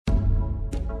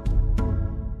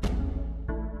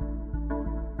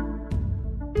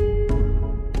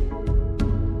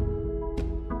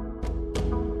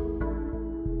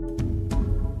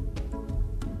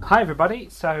Hi everybody.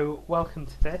 So welcome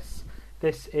to this.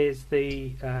 This is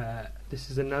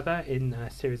another in a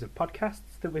series of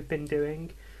podcasts that we've been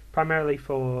doing, primarily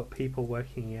for people who are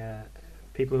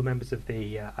members of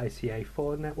the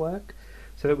ICA4 network,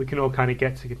 so that we can all kind of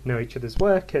get to know each other's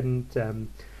work and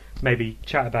maybe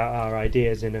chat about our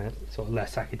ideas in a sort of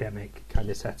less academic kind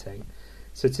of setting.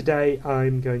 So today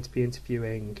I'm going to be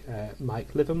interviewing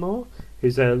Mike Livermore,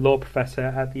 who's a law professor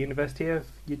at the University of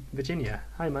Virginia.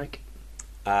 Hi, Mike.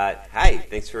 Hi.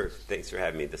 Thanks for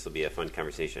having me. This will be a fun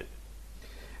conversation.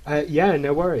 Yeah,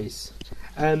 no worries.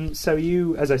 So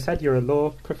you, as I said, you're a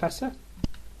law professor.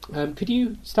 Could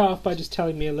you start off by just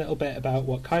telling me a little bit about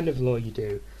what kind of law you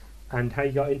do and how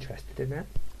you got interested in it?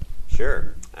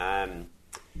 Sure.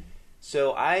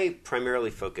 So I primarily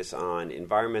focus on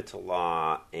environmental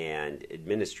law and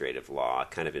administrative law,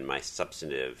 kind of in my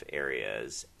substantive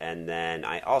areas. And then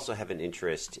I also have an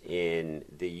interest in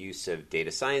the use of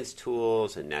data science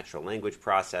tools and natural language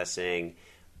processing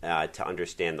to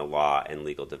understand the law and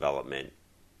legal development.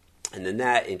 And then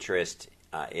that interest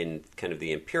in kind of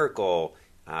the empirical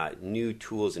new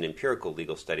tools and empirical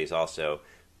legal studies also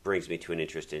brings me to an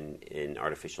interest in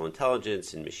artificial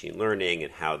intelligence and machine learning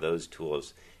and how those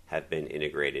tools have been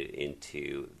integrated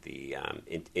into the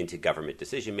into government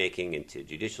decision making, into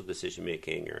judicial decision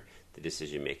making, or the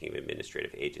decision making of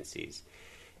administrative agencies.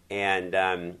 And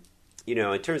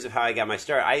in terms of how I got my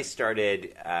start, I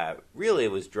started really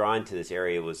was drawn to this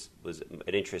area was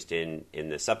an interest in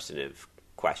the substantive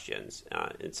questions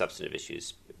and substantive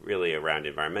issues, really around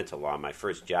environmental law. My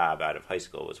first job out of high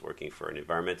school was working for an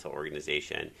environmental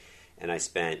organization, and I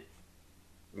spent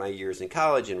my years in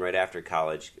college and right after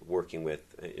college working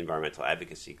with environmental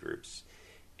advocacy groups.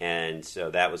 And so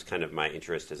that was kind of my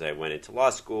interest as I went into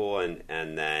law school, and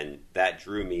then that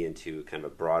drew me into kind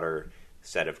of a broader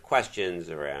set of questions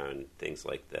around things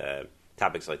like the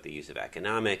topics like the use of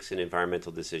economics in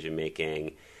environmental decision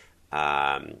making,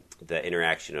 the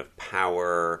interaction of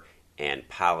power and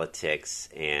politics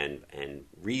and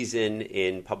reason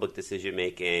in public decision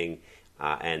making,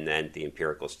 and then the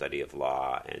empirical study of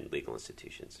law and legal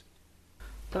institutions.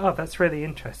 Oh, that's really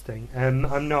interesting.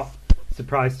 I'm not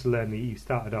surprised to learn that you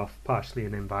started off partially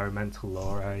in environmental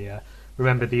law. I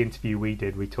remember the interview we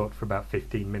did. We talked for about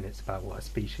 15 minutes about what a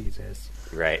species is.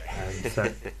 Right.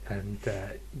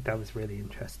 That was really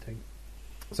interesting.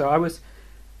 So I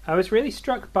was really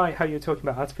struck by how you're talking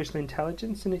about artificial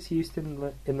intelligence and its use in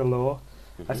the law.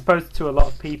 Mm-hmm. I suppose to a lot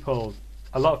of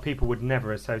people would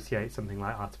never associate something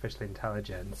like artificial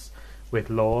intelligence with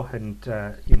law and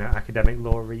academic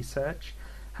law research.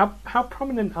 How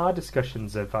prominent are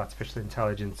discussions of artificial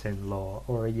intelligence in law,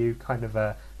 or are you kind of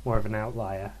more of an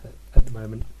outlier at the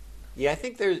moment? Yeah, I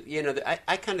think there's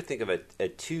I kind of think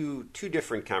of two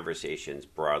different conversations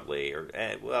broadly, or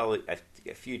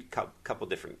couple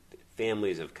different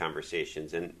families of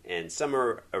conversations, and some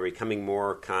are becoming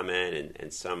more common,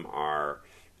 and some are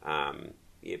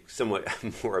somewhat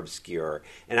more obscure,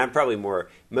 and I'm probably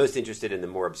most interested in the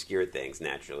more obscure things,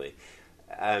 naturally.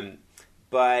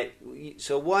 But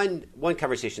so one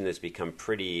conversation that's become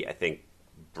pretty, I think,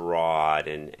 broad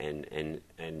and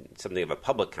something of a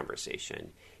public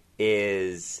conversation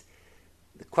is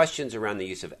the questions around the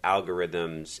use of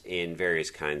algorithms in various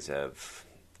kinds of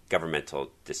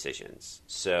governmental decisions.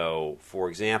 So, for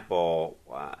example,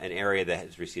 an area that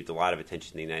has received a lot of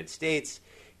attention in the United States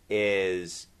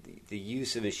is the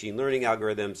use of machine learning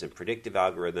algorithms and predictive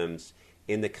algorithms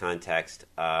in the context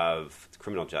of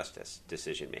criminal justice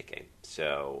decision making.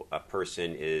 So a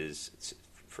person is,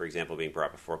 for example, being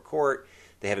brought before court.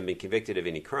 They haven't been convicted of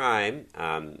any crime.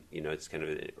 It's kind of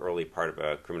an early part of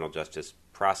a criminal justice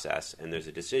process, and there's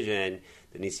a decision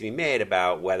that needs to be made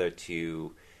about whether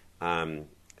to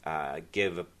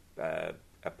give a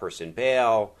person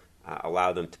bail,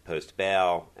 allow them to post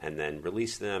bail, and then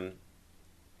release them,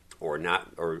 or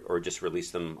not, or just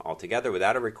release them altogether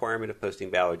without a requirement of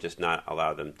posting bail, or just not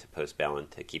allow them to post bail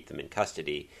and to keep them in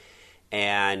custody.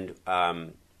 And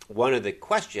one of the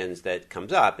questions that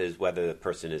comes up is whether the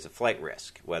person is a flight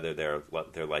risk, whether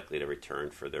they're likely to return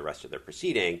for the rest of their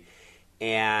proceeding.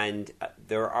 And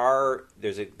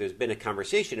there's been a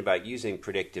conversation about using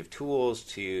predictive tools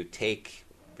to take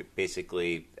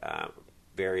basically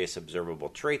various observable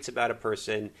traits about a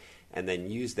person, and then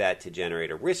use that to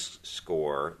generate a risk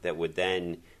score that would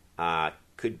then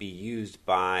could be used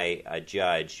by a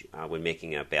judge when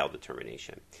making a bail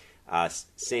determination.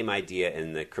 Same idea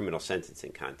in the criminal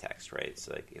sentencing context, right? It's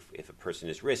like if a person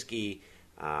is risky,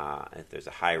 if there's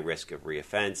a high risk of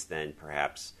reoffense, then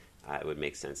perhaps it would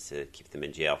make sense to keep them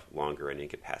in jail longer and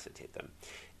incapacitate them.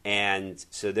 And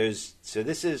so this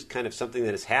is kind of something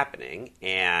that is happening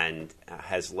and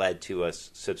has led to a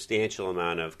substantial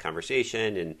amount of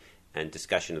conversation and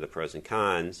discussion of the pros and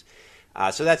cons.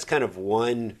 So that's kind of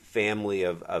one family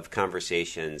of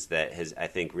conversations that has, I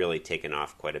think, really taken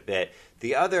off quite a bit.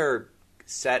 The other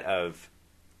set of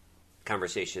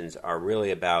conversations are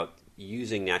really about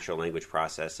using natural language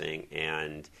processing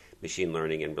and machine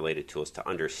learning and related tools to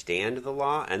understand the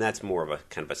law, and that's more of a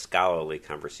kind of a scholarly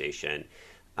conversation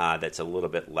that's a little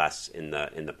bit less in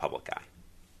the public eye.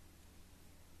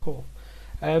 Cool.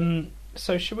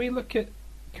 So should we look at?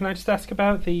 Can I just ask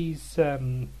about these?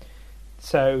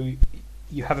 So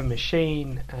you have a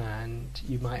machine, and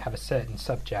you might have a certain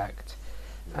subject,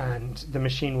 and the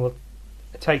machine will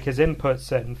take as input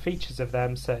certain features of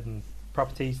them, certain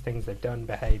properties, things they've done,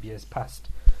 behaviours, past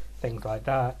things like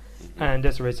that, and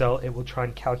as a result, it will try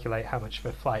and calculate how much of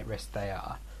a flight risk they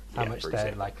are, how much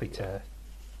they're likely to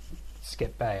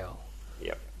skip bail.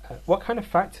 Yep. What kind of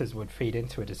factors would feed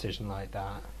into a decision like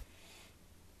that?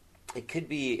 It could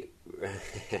be,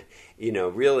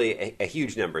 really a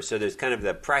huge number. So there's kind of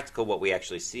the practical, what we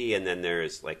actually see, and then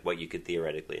there's like what you could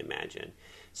theoretically imagine.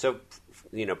 So,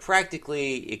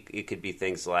 practically, it could be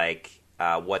things like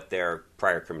what their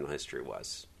prior criminal history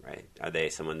was, right? Are they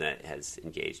someone that has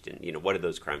engaged in, what do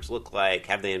those crimes look like?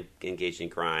 Have they engaged in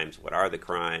crimes? What are the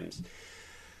crimes?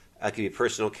 It could be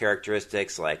personal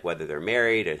characteristics like whether they're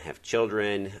married and have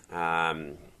children,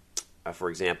 for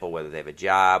example, whether they have a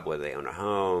job, whether they own a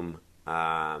home.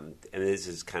 And this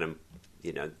is kind of,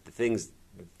 the things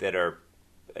that are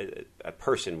a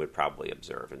person would probably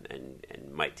observe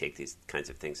and might take these kinds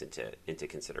of things into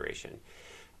consideration.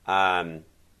 Their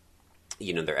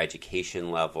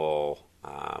education level,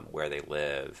 where they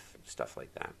live, stuff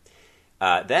like that.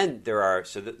 Then there are,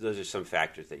 those are some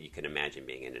factors that you can imagine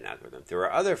being in an algorithm. There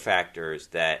are other factors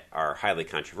that are highly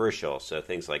controversial, so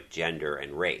things like gender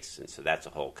and race, and so that's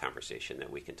a whole conversation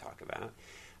that we can talk about.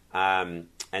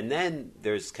 And then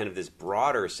there's kind of this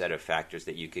broader set of factors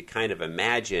that you could kind of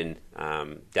imagine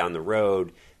down the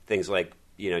road, things like,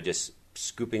 just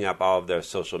scooping up all of their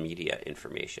social media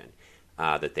information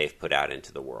that they've put out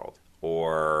into the world,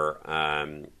 or,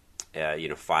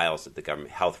 files that the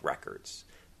government, health records.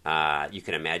 You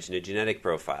can imagine a genetic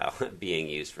profile being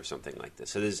used for something like this.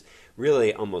 So there's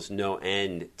really almost no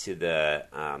end to the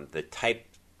type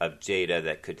of data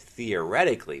that could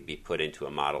theoretically be put into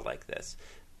a model like this.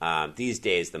 These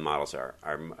days, the models are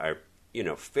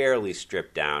fairly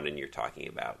stripped down, and you're talking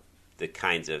about the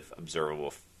kinds of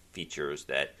observable features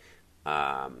that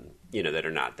that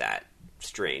are not that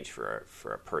strange for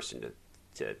a person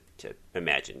to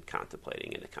imagine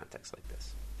contemplating in a context like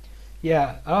this.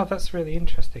 Yeah. Oh, that's really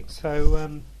interesting.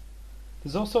 So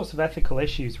there's all sorts of ethical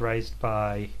issues raised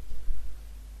by.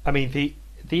 I mean,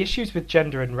 the issues with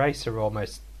gender and race are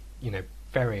almost,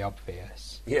 very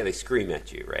obvious. Yeah, they scream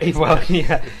at you, right? Well,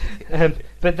 yeah.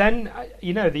 But then,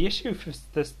 the issue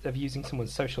of using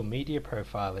someone's social media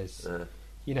profile is,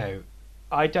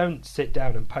 I don't sit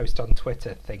down and post on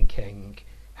Twitter thinking,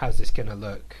 how's this going to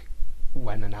look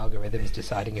when an algorithm is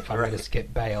deciding if I'm going to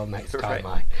skip bail next time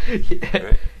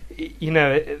Right.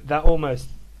 That almost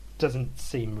doesn't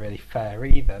seem really fair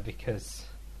either, because,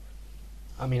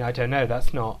 I don't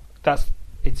know,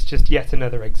 it's just yet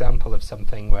another example of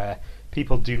something where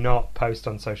people do not post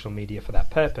on social media for that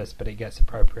purpose, but it gets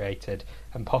appropriated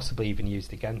and possibly even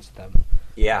used against them.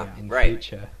 In the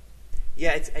future.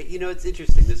 Yeah, it's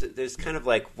interesting. There's kind of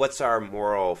like, what's our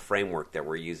moral framework that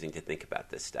we're using to think about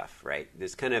this stuff, right?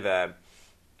 There's kind of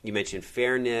you mentioned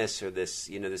fairness, or this,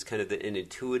 this kind of the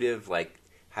intuitive, like,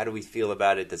 how do we feel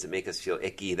about it? Does it make us feel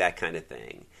icky? That kind of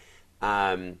thing.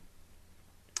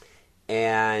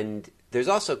 And there's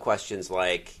also questions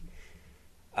like,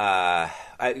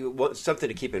 something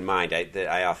to keep in mind that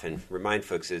I often remind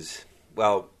folks is,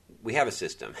 well, we have a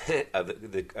system,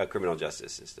 a criminal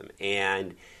justice system,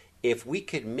 and if we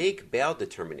could make bail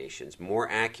determinations more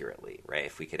accurately, right?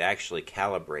 If we could actually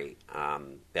calibrate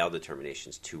bail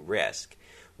determinations to risk,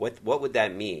 what would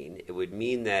that mean? It would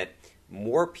mean that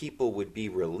more people would be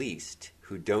released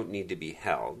who don't need to be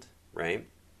held, right?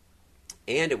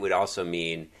 And it would also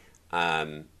mean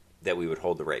that we would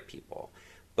hold the right people.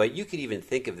 But you could even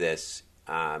think of this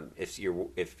if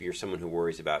you're someone who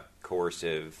worries about the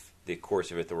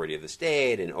coercive authority of the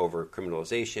state and over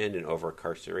criminalization and over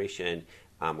incarceration,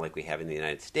 like we have in the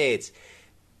United States,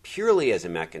 purely as a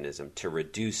mechanism to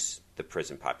reduce the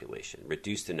prison population,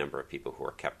 reduce the number of people who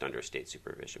are kept under state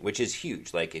supervision, which is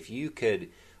huge. Like, if you could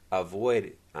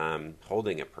avoid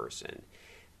holding a person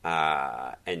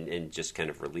and just kind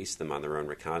of release them on their own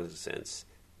recognizance,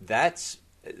 that's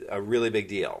a really big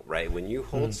deal, right? When you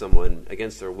hold someone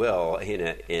against their will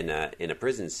in a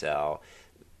prison cell,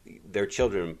 their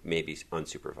children may be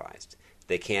unsupervised.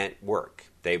 They can't work.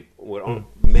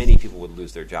 Many people would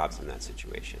lose their jobs in that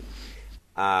situation.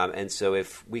 And so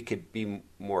if we could be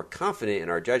more confident in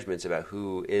our judgments about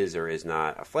who is or is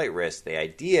not a flight risk, the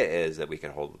idea is that we can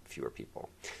hold fewer people.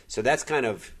 So that's kind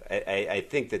of, I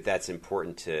think that's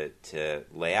important to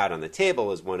lay out on the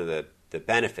table as one of the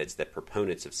benefits that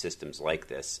proponents of systems like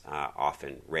this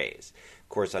often raise. Of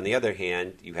course, on the other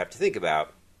hand, you have to think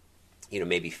about,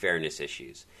 maybe fairness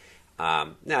issues.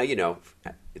 Now,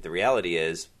 the reality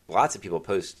is lots of people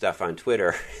post stuff on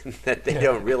Twitter that they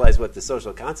don't realize what the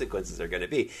social consequences are going to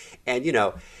be. And,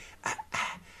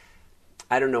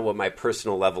 I don't know what my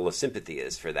personal level of sympathy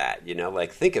is for that.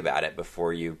 Think about it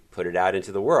before you put it out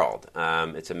into the world.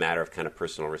 It's a matter of kind of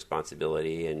personal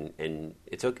responsibility, and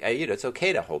it's okay. It's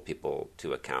okay to hold people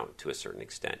to account to a certain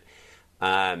extent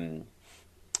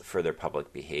for their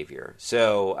public behavior.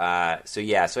 So I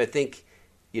think.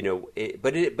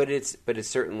 But it's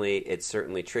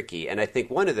certainly tricky, and I think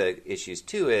one of the issues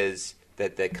too is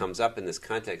that comes up in this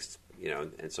context,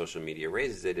 and social media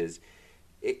raises it is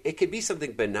it could be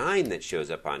something benign that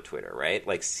shows up on Twitter, right?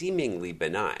 Like seemingly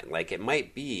benign, like it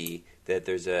might be that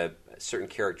there's a certain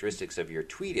characteristics of your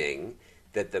tweeting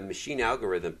that the machine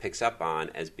algorithm picks up on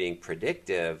as being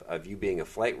predictive of you being a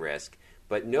flight risk.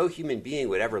 But no human being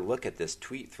would ever look at this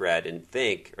tweet thread and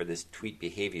think, or this tweet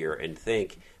behavior and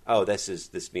think, oh, this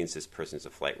means this person's a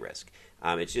flight risk.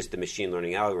 It's just the machine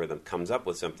learning algorithm comes up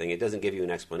with something. It doesn't give you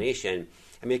an explanation.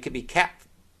 I mean, it could be cat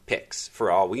pics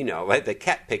for all we know, right? The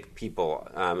cat pic people,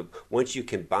 once you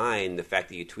combine the fact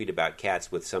that you tweet about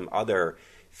cats with some other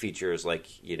features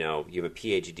like, you have a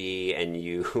PhD and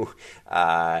you...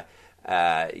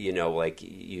 like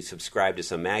you subscribe to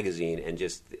some magazine, and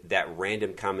just that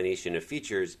random combination of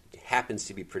features happens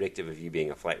to be predictive of you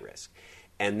being a flight risk.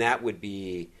 And that would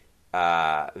be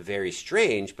very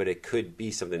strange, but it could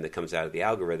be something that comes out of the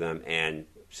algorithm, and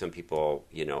some people,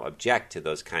 object to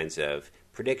those kinds of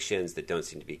predictions that don't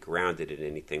seem to be grounded in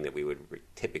anything that we would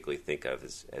typically think of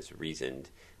as reasoned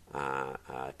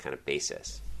kind of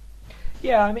basis.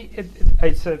 Yeah, I mean,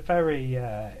 it's a very...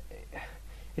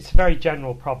 It's a very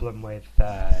general problem with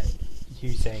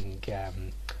using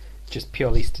just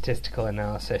purely statistical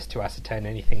analysis to ascertain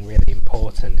anything really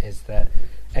important, is that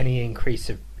any increase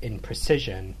in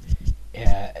precision,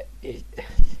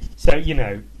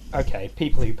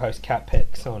 people who post cat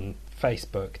pics on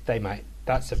Facebook,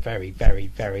 that's a very, very,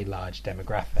 very large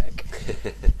demographic.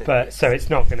 But so it's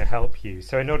not going to help you.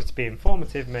 So in order to be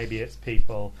informative, maybe it's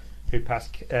people who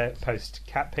post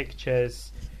cat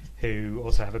pictures, who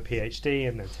also have a PhD,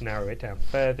 and then to narrow it down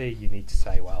further, you need to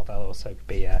say, well, they'll also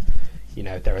be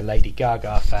they're a Lady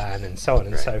Gaga fan, and so on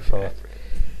and so forth. Right.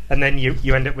 And then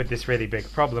you end up with this really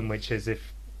big problem, which is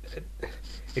if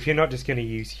you're not just going to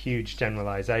use huge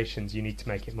generalizations, you need to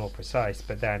make it more precise.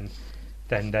 But then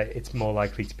it's more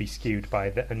likely to be skewed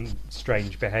by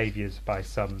strange behaviors by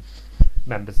some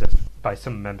members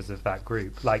of that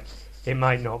group. Like there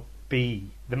might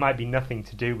be nothing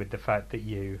to do with the fact that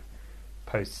you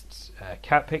post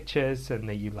cat pictures and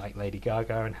that you like Lady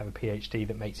Gaga and have a PhD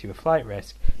that makes you a flight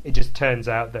risk. It just turns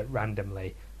out that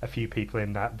randomly a few people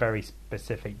in that very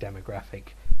specific demographic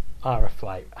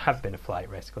have been a flight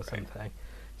risk or something. Right.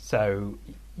 So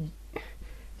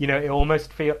it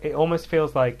almost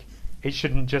feels like it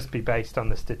shouldn't just be based on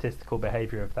the statistical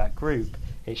behavior of that group.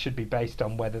 It should be based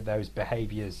on whether those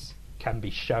behaviors can be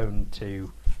shown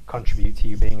to contribute to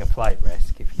you being a flight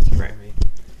risk, if you see what I mean.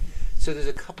 So there's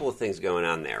a couple of things going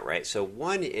on there, right? So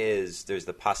one is there's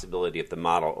the possibility of the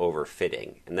model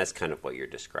overfitting, and that's kind of what you're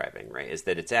describing, right? Is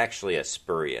that it's actually a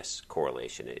spurious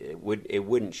correlation. It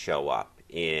wouldn't show up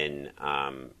in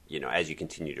as you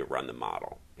continue to run the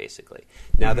model, basically.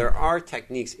 Now there are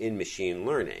techniques in machine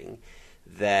learning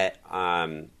that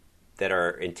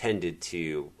are intended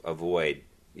to avoid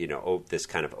this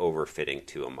kind of overfitting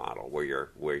to a model where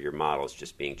your model is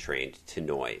just being trained to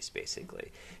noise,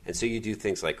 basically. And so you do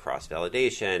things like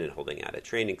cross-validation and holding out a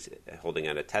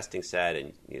testing set,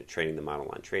 and training the model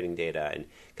on training data, and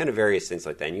kind of various things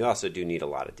like that. And you also do need a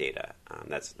lot of data.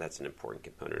 That's an important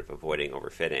component of avoiding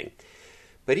overfitting.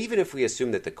 But even if we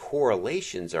assume that the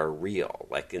correlations are real,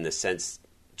 like in the sense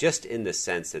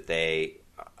that they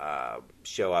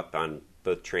show up on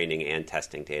both training and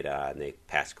testing data, and they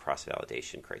pass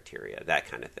cross-validation criteria, that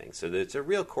kind of thing. So there's a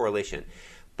real correlation,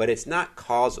 but it's not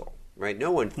causal, right?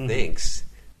 No one thinks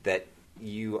that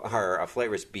you are a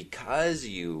flight risk because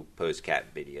you post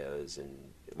cat videos and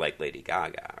like Lady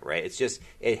Gaga, right? It's just,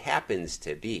 it happens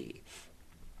to be.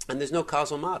 And there's no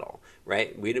causal model,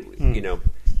 right?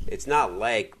 it's not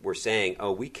like we're saying,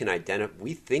 oh, we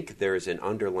think there's an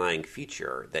underlying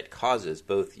feature that causes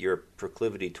both your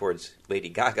proclivity towards Lady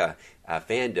Gaga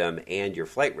fandom and your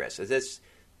flight risk. It's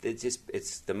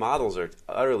the models are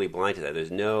utterly blind to that.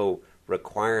 There's no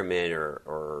requirement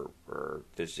or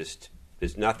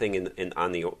there's nothing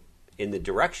in the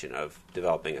direction of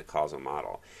developing a causal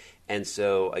model. And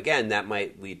so again, that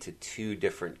might lead to two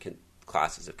different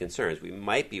classes of concerns. We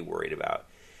might be worried about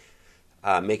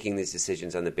making these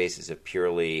decisions on the basis of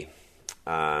purely,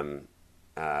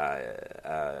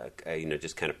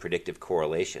 just kind of predictive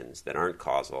correlations that aren't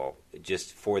causal,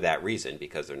 just for that reason,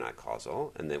 because they're not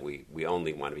causal, and that we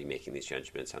only want to be making these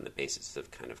judgments on the basis of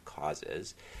kind of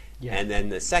causes. Yeah. And then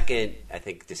the second, I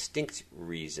think, distinct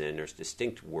reason or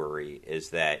distinct worry is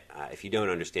that if you don't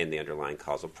understand the underlying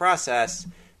causal process,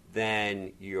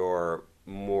 then you're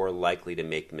more likely to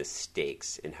make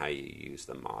mistakes in how you use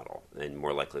the model and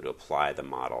more likely to apply the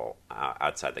model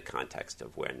outside the context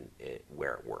of where it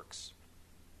works.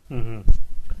 Mm-hmm.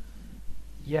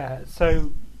 Yeah,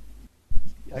 so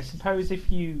I suppose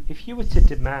if you were to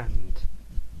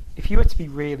be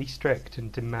really strict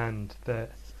and demand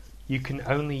that you can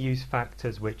only use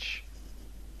factors which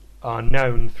are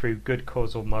known through good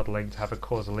causal modelling to have a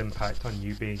causal impact on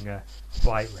you being a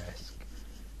flight risk,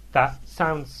 that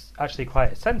sounds actually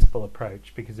quite a sensible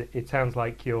approach, because it sounds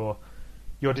like you're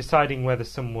deciding whether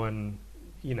someone,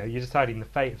 you're deciding the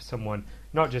fate of someone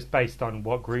not just based on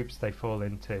what groups they fall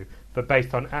into, but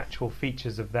based on actual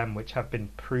features of them which have been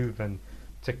proven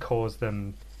to cause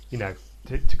them, to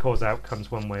cause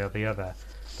outcomes one way or the other.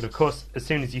 But of course, as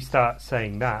soon as you start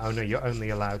saying that, oh no, you're only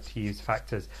allowed to use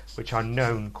factors which are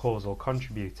known causal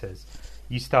contributors,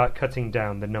 you start cutting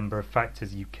down the number of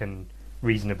factors you can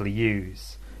reasonably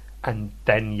use, and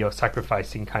then you're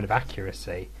sacrificing kind of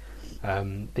accuracy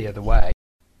the other way.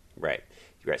 Right.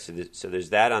 So there's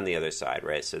that on the other side,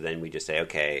 right? So then we just say,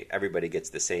 okay, everybody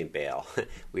gets the same bail.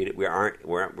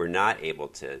 We're not able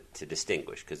to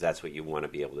distinguish, because that's what you want to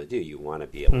be able to do. You want to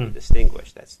be able to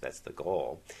distinguish. That's the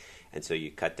goal. And so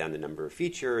you cut down the number of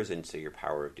features, and so your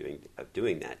power of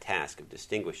doing that task of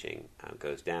distinguishing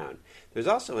goes down. There's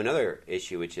also another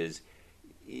issue, which is,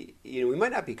 we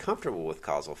might not be comfortable with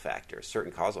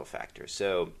certain causal factors.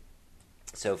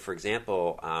 So for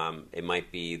example, it might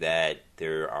be that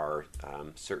there are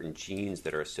certain genes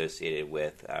that are associated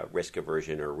with risk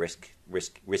aversion or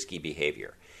risky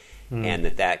behavior, and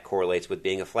that correlates with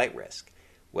being a flight risk.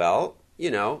 Well,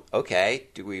 okay,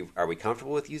 are we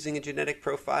comfortable with using a genetic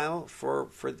profile for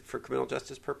criminal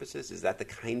justice purposes? Is that the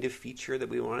kind of feature that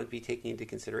we want to be taking into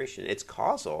consideration? It's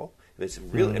causal. It's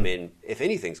really, I mean, if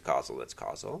anything's causal, it's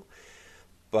causal.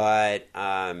 But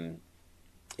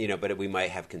but we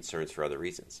might have concerns for other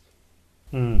reasons.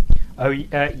 Oh,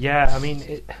 yeah. I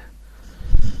mean,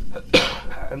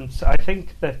 so I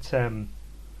think that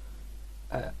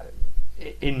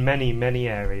in many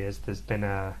areas there's been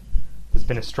a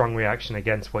strong reaction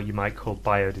against what you might call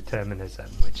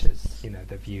biodeterminism, which is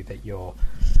the view that your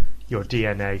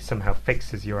DNA somehow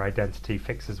fixes your identity,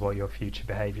 fixes what your future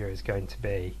behaviour is going to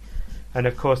be. And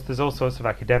of course, there's all sorts of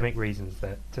academic reasons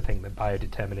to think that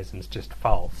biodeterminism is just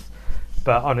false.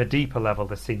 But on a deeper level,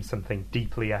 there seems something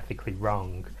deeply ethically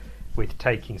wrong with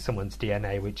taking someone's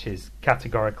DNA, which is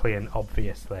categorically and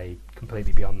obviously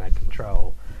completely beyond their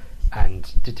control,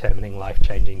 and determining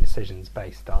life-changing decisions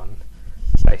based on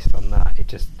that.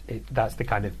 That's the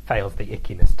kind of fails the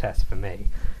ickiness test for me.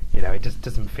 It just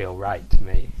doesn't feel right to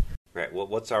me. Right. Well,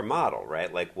 what's our model,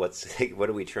 right? Like, what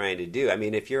are we trying to do? I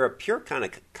mean, if you're a pure kind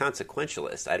of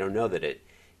consequentialist, I don't know that it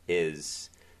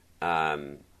is.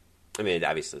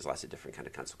 Obviously, there's lots of different kind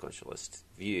of consequentialist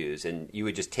views, and you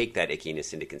would just take that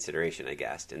ickiness into consideration, I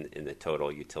guess, in the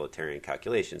total utilitarian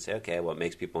calculation. Say, okay, well, it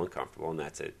makes people uncomfortable, and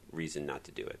that's a reason not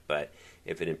to do it. But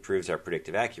if it improves our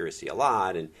predictive accuracy a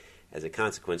lot, and as a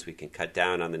consequence, we can cut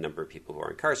down on the number of people who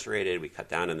are incarcerated. We cut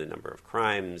down on the number of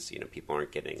crimes. People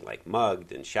aren't getting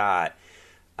mugged and shot.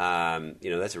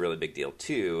 That's a really big deal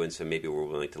too. And so maybe we're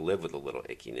willing to live with a little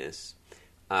ickiness.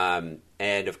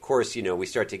 And of course, we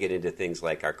start to get into things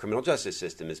like our criminal justice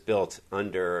system is built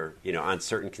under, on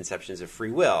certain conceptions of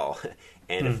free will.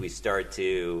 And if we start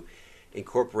to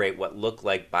incorporate what look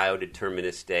like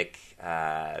biodeterministic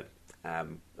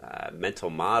mental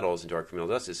models into our criminal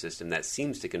justice system, that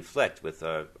seems to conflict with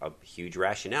a huge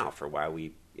rationale for why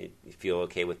we feel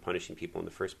okay with punishing people in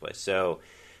the first place. So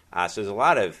there's a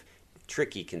lot of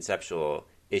tricky conceptual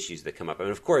issues that come up. And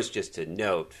of course, just to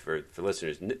note for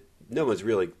listeners, no one's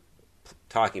really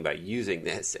talking about using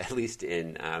this, at least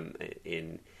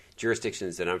in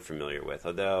jurisdictions that I'm familiar with.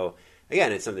 Although,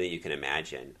 again, it's something that you can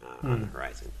imagine on the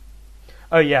horizon.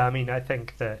 Oh yeah, I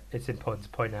think that it's important to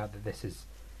point out that this is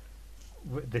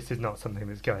this is not something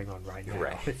that's going on right now.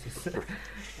 Right. This is,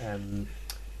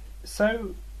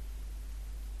 so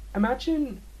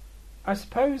imagine, I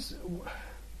suppose,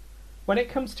 when it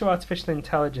comes to artificial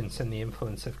intelligence and the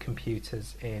influence of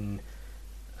computers in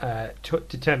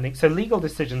determining, so legal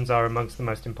decisions are amongst the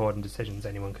most important decisions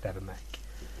anyone could ever make.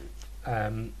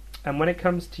 And when it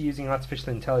comes to using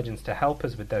artificial intelligence to help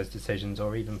us with those decisions,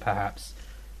 or even perhaps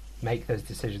make those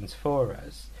decisions for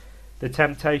us, the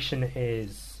temptation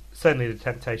is, certainly the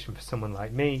temptation for someone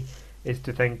like me, is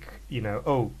to think,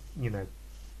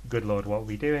 good Lord, what are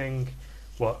we doing?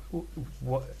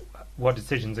 What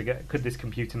decisions could this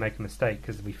computer make a mistake?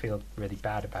 Because we feel really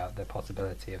bad about the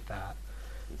possibility of that.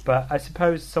 But I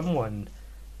suppose someone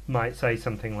might say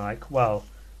something like, well,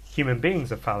 human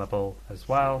beings are fallible as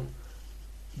well.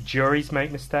 Juries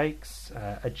make mistakes.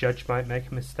 A judge might make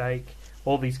a mistake.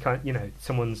 All these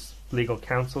someone's legal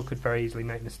counsel could very easily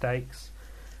make mistakes.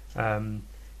 Someone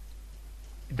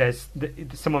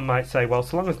might say, well,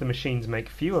 so long as the machines make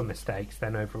fewer mistakes,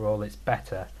 then overall it's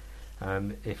better.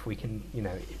 If we can,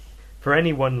 for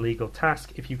any one legal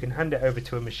task, if you can hand it over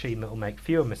to a machine that will make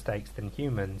fewer mistakes than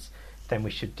humans, then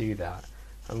we should do that.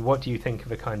 And what do you think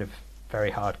of a kind of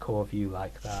very hardcore view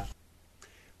like that?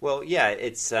 Well, yeah,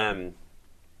 it's. I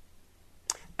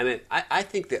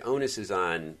think the onus is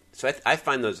on. So I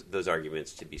find those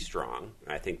arguments to be strong.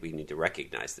 I think we need to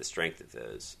recognize the strength of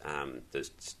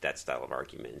that style of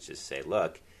argument. And just say,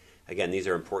 look, again, these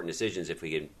are important decisions. If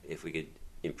we could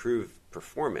improve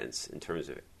performance in terms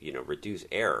of reduce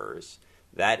errors,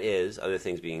 that is, other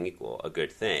things being equal, a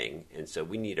good thing. And so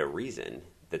we need a reason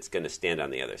that's going to stand on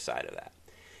the other side of that.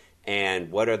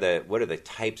 And what are the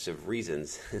types of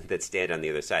reasons that stand on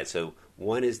the other side? So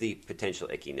one is the potential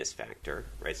ickiness factor,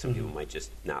 right? Some people might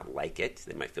just not like it;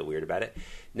 they might feel weird about it.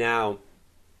 Now,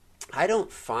 I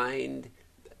don't find.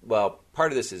 Well,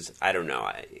 part of this is I don't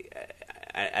know.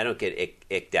 I don't get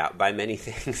icked out by many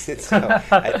things, and so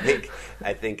I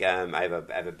think I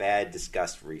have a bad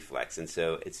disgust reflex, and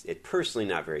so it's personally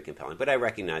not very compelling. But I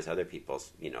recognize other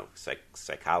people's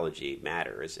psychology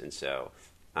matters, and so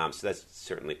that's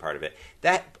certainly part of it.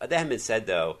 That having been said,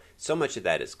 though, so much of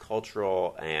that is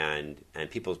cultural, and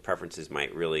people's preferences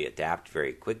might really adapt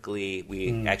very quickly.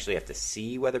 We actually have to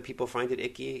see whether people find it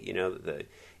icky.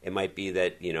 It might be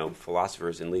that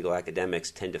philosophers and legal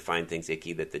academics tend to find things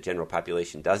icky that the general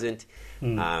population doesn't,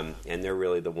 and they're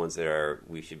really the ones that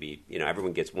we should be.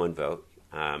 Everyone gets one vote.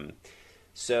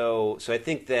 So I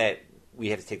think that we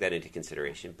have to take that into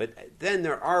consideration. But then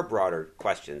there are broader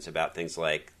questions about things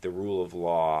like the rule of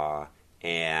law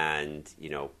and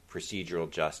procedural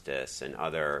justice and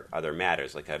other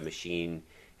matters. Like a machine,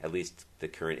 at least the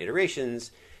current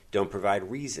iterations, don't provide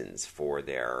reasons for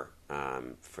their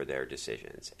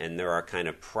decisions, and there are kind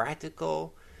of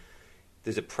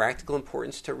there's a practical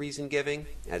importance to reason giving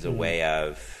as a way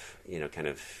of kind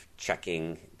of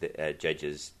checking the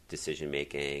judge's decision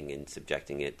making and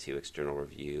subjecting it to external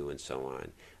review and so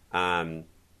on.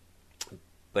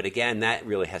 But again, that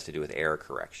really has to do with error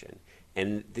correction.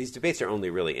 And these debates are only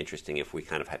really interesting if we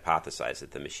kind of hypothesize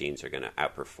that the machines are going to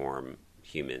outperform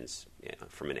humans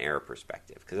from an error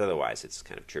perspective, because otherwise it's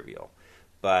kind of trivial.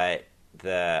 But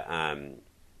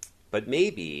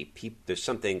maybe there's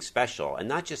something special, and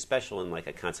not just special in like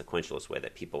a consequentialist way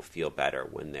that people feel better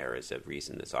when there is a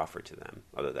reason that's offered to them,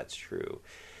 although that's true.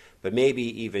 But maybe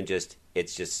even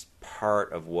it's just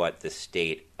part of what the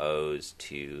state owes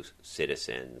to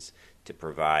citizens to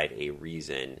provide a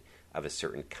reason of a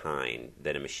certain kind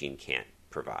that a machine can't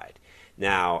provide.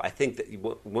 Now, I think that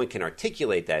one can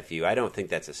articulate that view. I don't think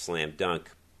that's a slam dunk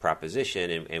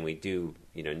proposition, and we do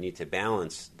need to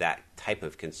balance that type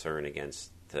of concern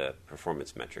against the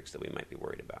performance metrics that we might be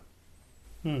worried about.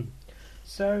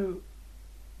 So,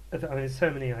 there's so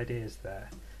many ideas there.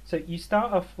 So you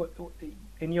start off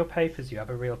in your papers. You have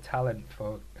a real talent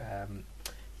for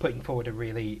putting forward a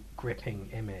really gripping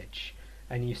image,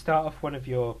 and you start off one of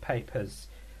your papers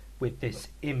with this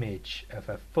image of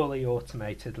a fully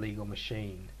automated legal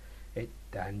machine.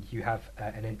 And you have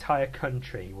an entire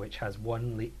country which has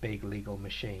one big legal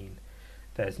machine.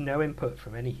 There's no input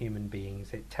from any human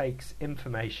beings. It takes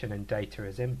information and data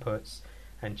as inputs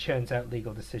and churns out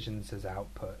legal decisions as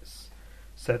outputs.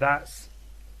 So that's,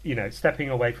 stepping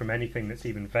away from anything that's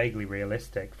even vaguely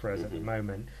realistic for us at the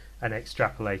moment and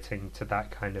extrapolating to that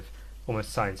kind of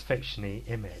almost science fiction-y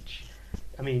image.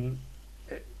 I mean,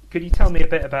 could you tell me a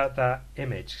bit about that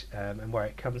image and where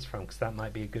it comes from? Because that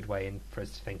might be a good way for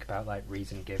us to think about like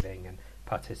reason giving and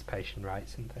participation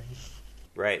rights and things.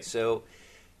 Right. So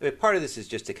part of this is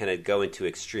just to kind of go into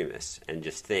extremists and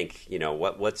just think,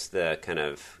 what's the kind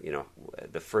of,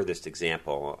 the furthest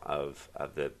example of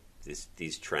the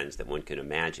these trends that one can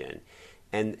imagine,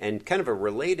 and kind of a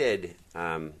related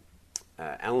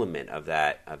element of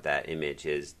that image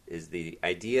is the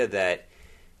idea that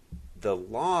the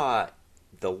law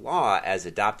as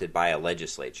adopted by a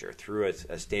legislature through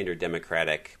a standard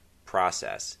democratic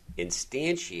process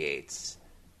instantiates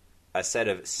a set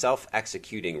of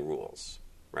self-executing rules,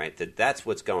 right? That's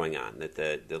what's going on, that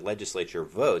the legislature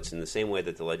votes in the same way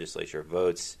that the legislature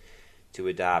votes to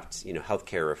adopt,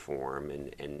 healthcare reform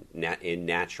and in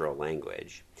natural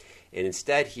language. And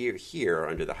instead here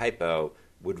under the hypo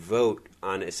would vote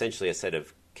on essentially a set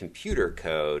of computer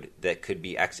code that could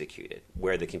be executed,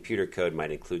 where the computer code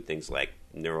might include things like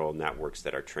neural networks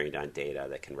that are trained on data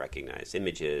that can recognize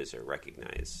images or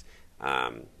recognize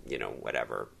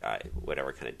whatever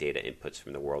kind of data inputs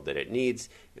from the world that it needs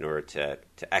in order to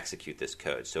execute this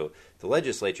code. So the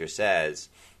legislature says,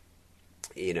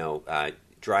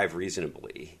 drive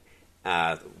reasonably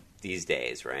these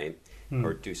days, right?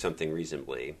 Or do something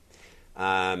reasonably.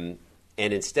 And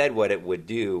instead what it would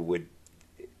do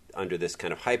under this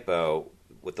kind of hypo,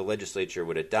 what the legislature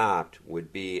would adopt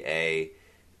would be a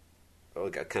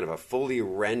kind of a fully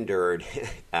rendered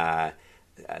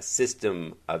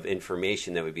system of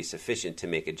information that would be sufficient to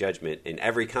make a judgment in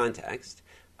every context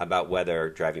about whether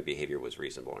driving behavior was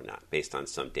reasonable or not, based on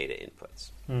some data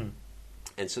inputs.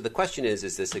 And so the question is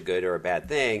this a good or a bad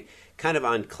thing? Kind of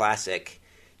on classic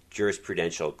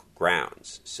jurisprudential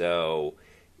grounds. So,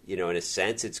 in a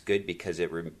sense, it's good because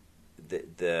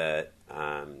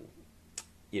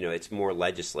it's more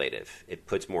legislative. It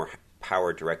puts more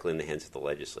power directly in the hands of the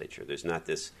legislature. There's not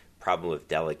this problem of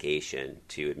delegation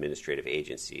to administrative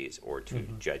agencies or to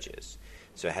judges.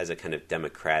 So it has a kind of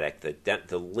democratic,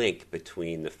 the link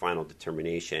between the final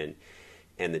determination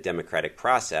and the democratic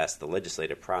process, the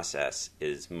legislative process,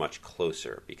 is much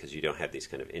closer because you don't have these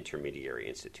kind of intermediary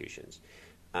institutions.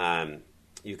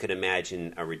 You could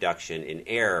imagine a reduction in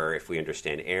error if we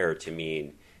understand error to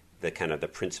mean the kind of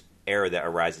the error that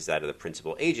arises out of the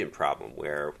principal agent problem,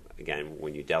 where, again,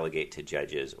 when you delegate to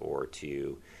judges or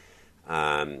to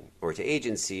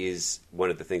agencies,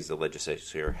 one of the things the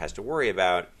legislature has to worry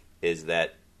about is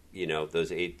that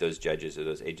those judges or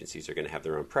those agencies are going to have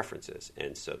their own preferences,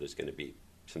 and so there's going to be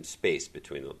some space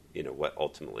between what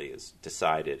ultimately is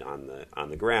decided on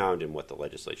the ground and what the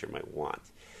legislature might want.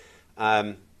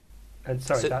 And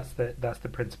sorry, that's the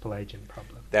principal agent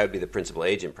problem. That would be the principal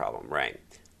agent problem, right?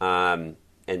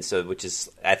 And so, which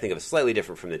is, I think, of slightly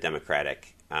different from the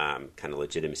democratic kind of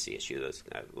legitimacy issue.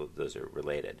 Those are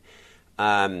related.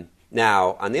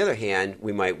 Now, on the other hand,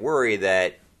 we might worry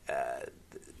that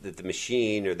the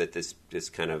machine or that this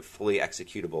kind of fully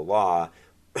executable law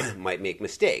might make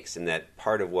mistakes, and that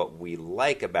part of what we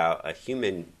like about a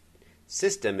human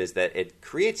system is that it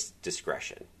creates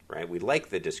discretion, right? We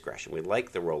like the discretion. We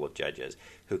like the role of judges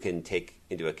who can take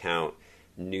into account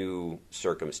new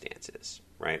circumstances,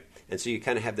 right? And so you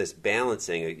kind of have this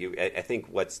balancing. I think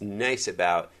what's nice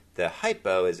about the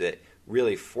hypo is it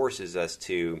really forces us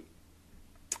to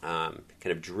kind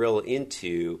of drill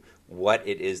into what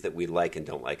it is that we like and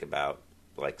don't like about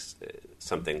an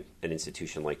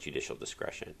institution like judicial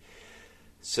discretion.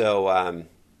 So I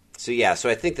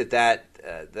think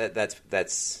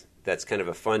that's kind of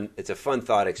a fun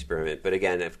thought experiment. But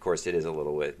again, of course, it is a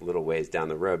little ways down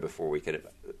the road before we could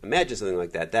imagine something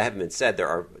like that. That having been said, there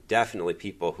are definitely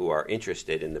people who are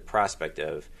interested in the prospect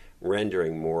of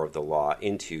rendering more of the law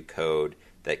into code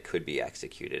that could be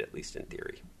executed, at least in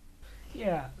theory.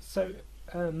 Yeah. So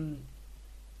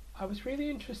I was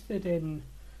really interested in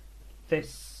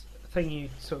this thing you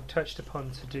sort of touched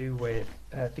upon to do with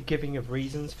the giving of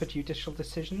reasons for judicial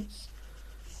decisions.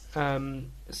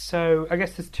 So I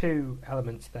guess there's two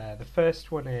elements there. The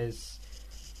first one is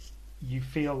you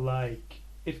feel like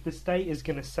if the state is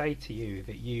going to say to you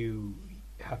that you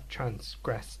have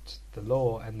transgressed the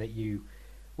law and that you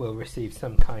will receive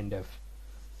some kind of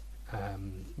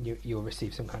you'll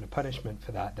receive some kind of punishment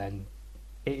for that, then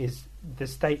the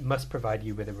state must provide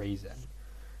you with a reason.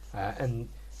 And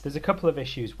there's a couple of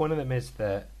issues. One of them is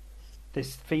that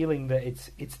this feeling that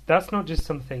that's not just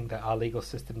something that our legal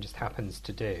system just happens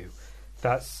to do.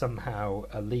 That's somehow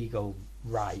a legal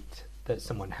right that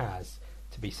someone has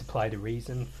to be supplied a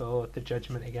reason for the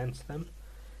judgment against them.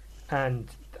 And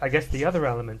I guess the other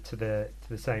element to the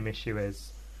same issue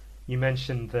is you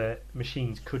mentioned that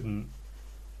machines couldn't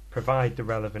provide the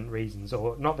relevant reasons,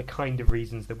 or not the kind of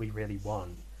reasons that we really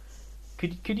want.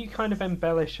 Could you kind of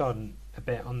embellish on a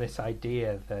bit on this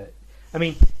idea that, I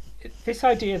mean, this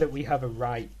idea that we have a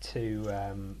right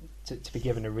to be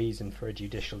given a reason for a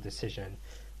judicial decision,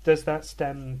 does that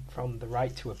stem from the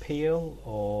right to appeal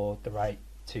or the right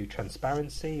to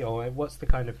transparency, or what's the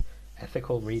kind of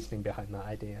ethical reasoning behind that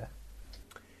idea.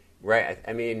 Right.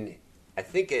 I mean, I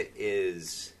think it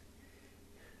is.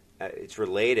 It's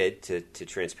related to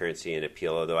transparency and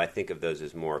appeal, although I think of those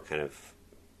as more kind of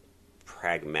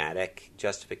pragmatic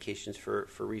justifications for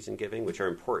reason giving, which are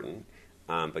important,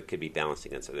 but could be balanced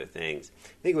against other things.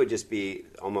 I think it would just be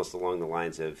almost along the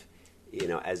lines of,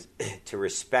 as to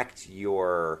respect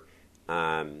your,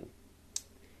 as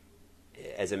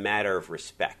a matter of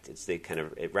respect.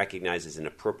 It recognizes an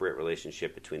appropriate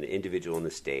relationship between the individual and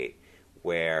the state,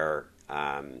 where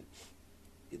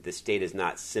the state is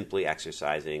not simply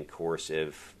exercising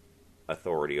coercive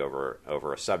authority over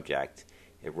a subject.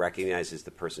 It recognizes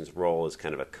the person's role as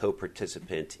kind of a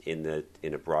co-participant in a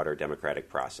broader democratic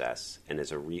process, and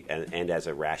as a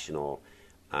rational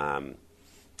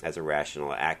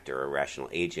actor, a rational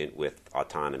agent with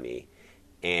autonomy,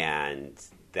 and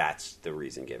that's the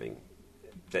reason giving.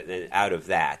 And out of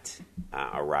that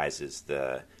arises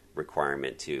the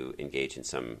requirement to engage in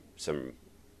some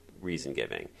reason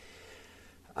giving.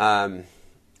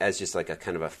 As just like a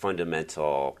kind of a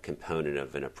fundamental component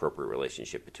of an appropriate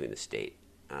relationship between the state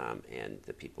and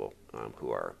the people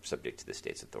who are subject to the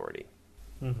state's authority.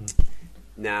 Mm-hmm.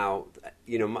 Now,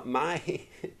 my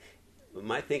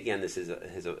thinking on this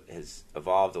has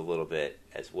evolved a little bit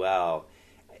as well.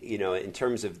 In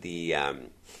terms of the,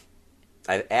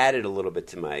 I've added a little bit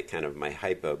to my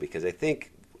hypo, because I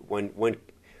think cause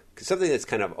something that's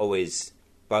kind of always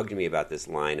bugged me about this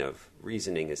line of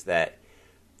reasoning is that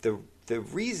the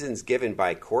reasons given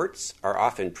by courts are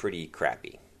often pretty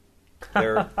crappy.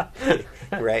 They're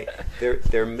right.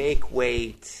 They're make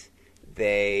weight.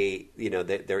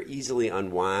 They're easily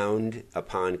unwound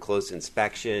upon close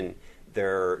inspection.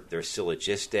 They're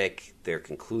syllogistic. They're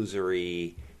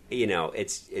conclusory.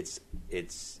 It's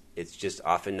just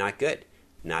often not good.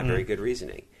 Not very good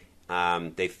reasoning.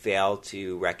 They fail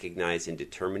to recognize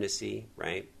indeterminacy,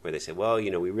 right? Where they say, well,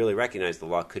 we really recognize the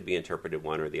law could be interpreted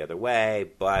one or the other way,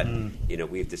 but,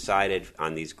 we've decided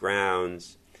on these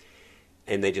grounds.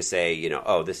 And they just say,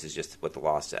 oh, this is just what the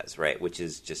law says, right? Which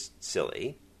is just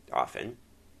silly, often.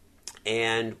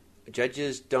 And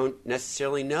judges don't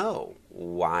necessarily know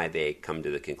why they come to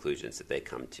the conclusions that they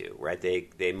come to, right?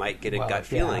 They might get a gut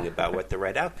feeling about what the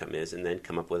right outcome is and then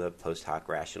come up with a post hoc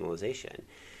rationalization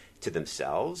to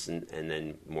themselves and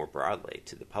then more broadly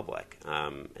to the public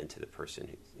and to the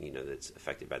person who, that's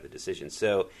affected by the decision.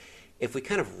 So if we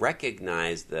kind of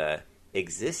recognize the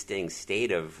existing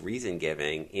state of reason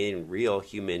giving in real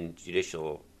human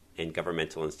judicial and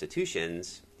governmental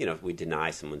institutions, we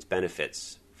deny someone's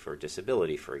benefits for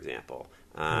disability, for example.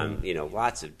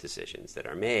 Lots of decisions that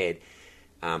are made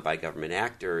by government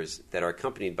actors that are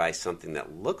accompanied by something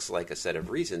that looks like a set of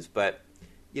reasons, but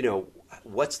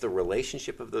what's the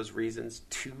relationship of those reasons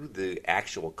to the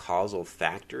actual causal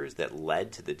factors that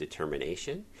led to the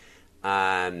determination?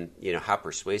 How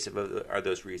persuasive are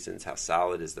those reasons? How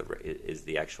solid is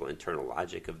the actual internal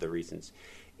logic of the reasons?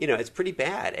 It's pretty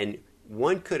bad. And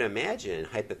one could imagine,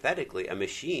 hypothetically, a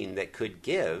machine that could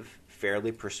give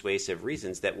fairly persuasive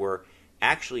reasons that were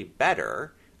actually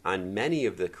better on many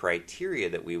of the criteria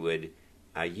that we would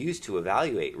use to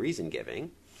evaluate reason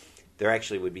giving. There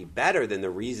actually would be better than the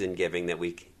reason giving that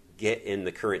we get in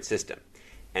the current system.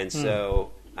 And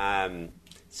so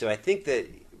I think that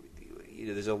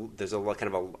there's a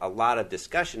lot of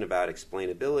discussion about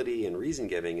explainability and reason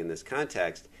giving in this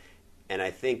context. And I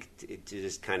think to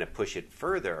just kind of push it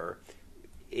further,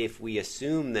 if we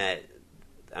assume that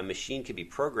a machine could be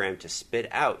programmed to spit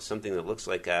out something that looks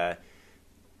like a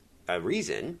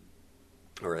reason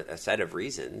or a set of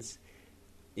reasons,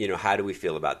 how do we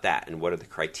feel about that? And what are the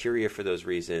criteria for those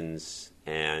reasons?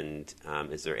 And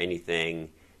is there anything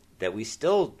that we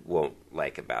still won't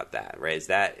like about that, right?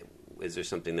 Is there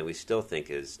something that we still think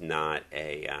is not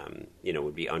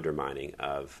would be undermining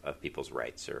of people's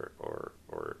rights or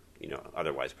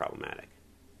otherwise problematic?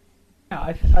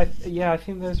 I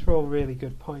think those are all really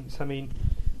good points. I mean,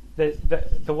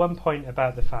 the one point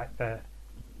about the fact that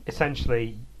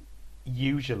essentially,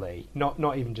 usually,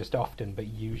 not even just often, but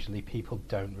usually people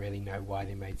don't really know why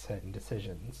they made certain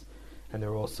decisions, and there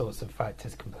are all sorts of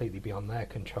factors completely beyond their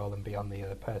control and beyond the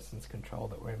other person's control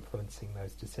that were influencing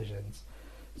those decisions.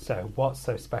 So what's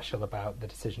so special about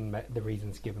the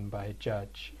reasons given by a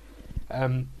judge?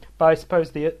 But I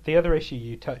suppose the other issue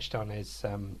you touched on is,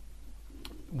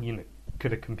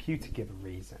 could a computer give a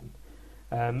reason?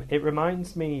 It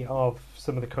reminds me of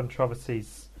some of the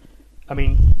controversies. I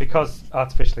mean, because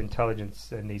artificial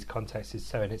intelligence in these contexts is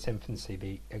so in its infancy,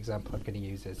 the example I'm going to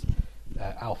use is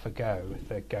AlphaGo,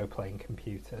 the Go playing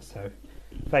computer. So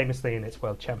famously in its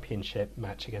World Championship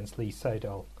match against Lee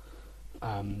Sedol,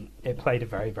 it played a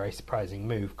very, very surprising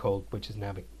move which has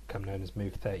now become known as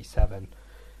Move 37.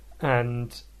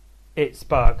 And it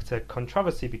sparked a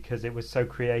controversy because it was so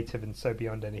creative and so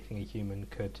beyond anything a human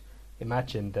could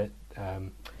imagine that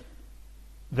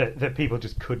that people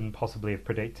just couldn't possibly have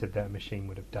predicted that a machine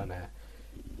would have done it.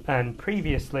 And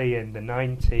previously in the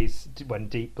 90s, when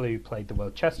Deep Blue played the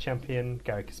world chess champion,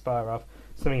 Garry Kasparov,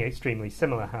 something extremely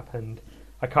similar happened.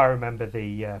 I can't remember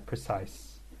the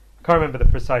precise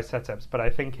setups, but I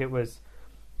think it was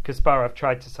Kasparov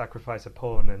tried to sacrifice a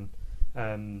pawn,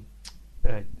 and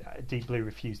Deep Blue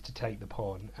refused to take the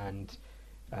pawn, and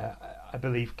I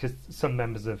believe some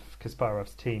members of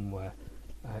Kasparov's team were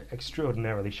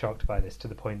extraordinarily shocked by this, to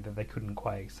the point that they couldn't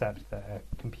quite accept that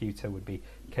a computer would be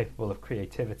capable of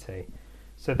creativity.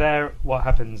 So there, what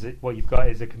you've got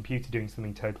is a computer doing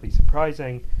something totally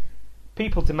surprising.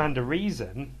 People demand a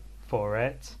reason for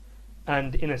it,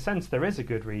 and in a sense there is a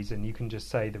good reason. You can just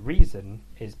say the reason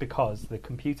is because the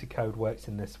computer code works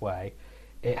in this way.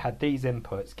 It had these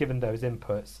inputs. Given those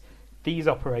inputs, these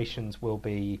operations will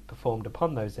be performed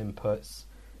upon those inputs,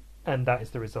 and that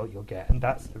is the result you'll get, and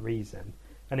that's the reason.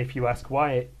 And if you ask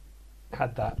why it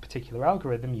had that particular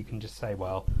algorithm, you can just say,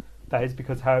 well, that is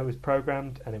because how it was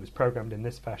programmed, and it was programmed in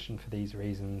this fashion for these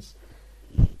reasons.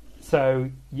 So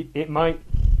it might,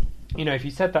 if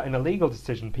you said that in a legal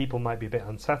decision, people might be a bit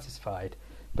unsatisfied,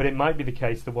 but it might be the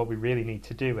case that what we really need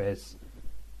to do is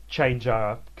change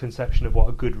our conception of what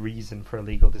a good reason for a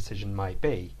legal decision might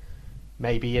be.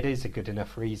 Maybe it is a good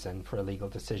enough reason for a legal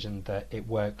decision that it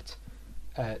worked,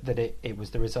 that it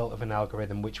was the result of an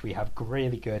algorithm which we have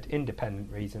really good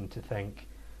independent reason to think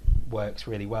works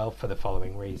really well for the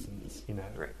following reasons.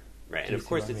 Right. And of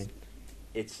course,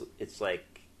 it's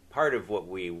like part of what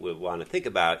we would want to think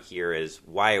about here is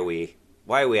why are we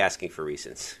asking for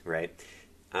reasons, right?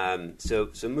 So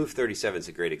Move 37 is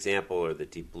a great example, or the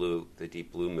Deep Blue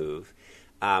move,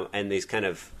 and these kind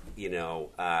of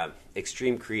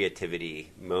extreme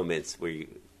creativity moments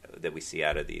that we see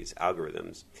out of these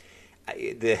algorithms.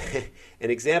 An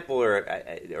example or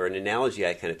an analogy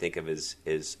I kind of think of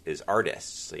is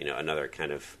artists, another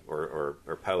kind of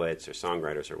or poets or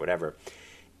songwriters or whatever.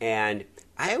 And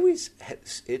I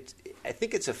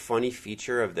think it's a funny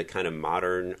feature of the kind of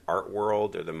modern art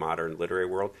world or the modern literary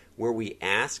world where we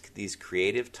ask these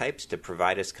creative types to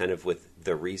provide us kind of with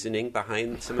the reasoning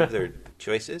behind some of their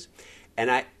choices. And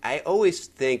I always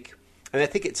think, I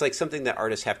think it's like something that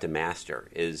artists have to master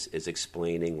is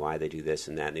explaining why they do this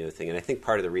and that and the other thing. And I think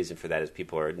part of the reason for that is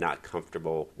people are not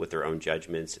comfortable with their own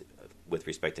judgments with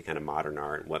respect to kind of modern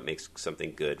art and what makes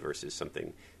something good versus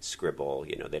something scribble.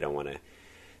 They don't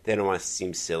want to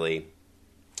seem silly.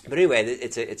 But anyway,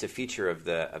 it's a feature of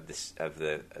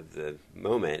the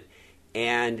moment,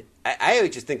 and I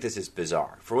just think this is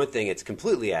bizarre. For one thing, it's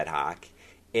completely ad hoc.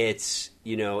 It's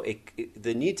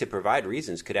the need to provide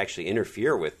reasons could actually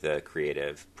interfere with the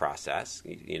creative process.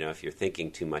 If you're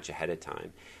thinking too much ahead of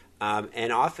time,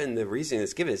 and often the reason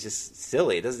that's given is just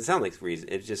silly. It doesn't sound like reason.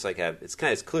 It's just like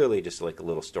it's clearly just like a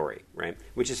little story, right?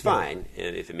 Which is fine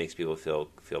if it makes people feel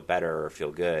better or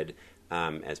feel good.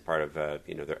 As part of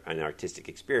an artistic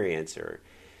experience,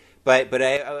 but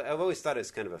I've always thought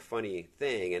it's kind of a funny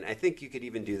thing, and I think you could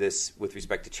even do this with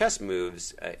respect to chess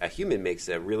moves. A human makes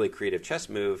a really creative chess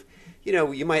move.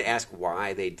 You might ask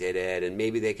why they did it, and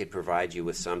maybe they could provide you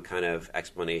with some kind of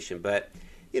explanation. But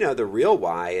the real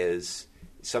why is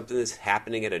something that's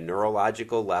happening at a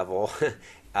neurological level.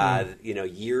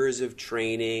 Years of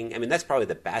training. I mean, that's probably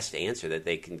the best answer that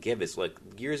they can give is like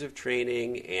years of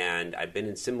training, and I've been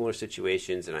in similar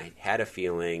situations, and I had a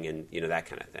feeling, and that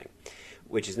kind of thing,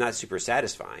 which is not super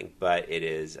satisfying, but it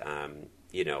is,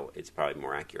 it's probably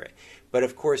more accurate. But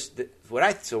of course, what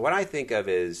I think of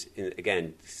is,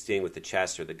 again, staying with the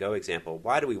chess or the Go example,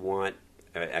 why do we want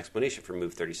an explanation for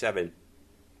Move 37?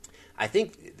 I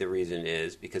think the reason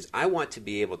is because I want to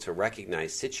be able to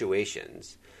recognize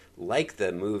situations like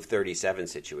the Move 37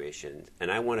 situation, and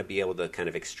I want to be able to kind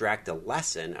of extract a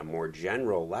lesson, a more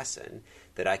general lesson,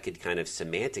 that I could kind of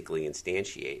semantically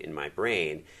instantiate in my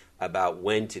brain about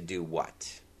when to do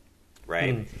what,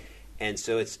 right? And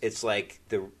so it's like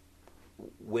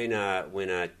when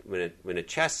a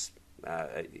chess,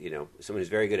 someone who's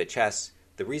very good at chess,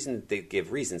 the reason they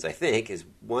give reasons, I think, is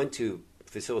one, to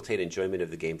facilitate enjoyment of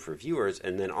the game for viewers,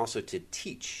 and then also to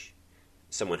teach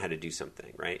someone how to do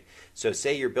something, right? So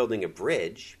say you're building a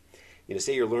bridge,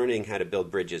 say you're learning how to build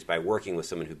bridges by working with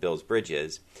someone who builds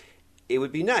bridges. It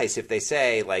would be nice if they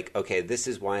say, like, okay, this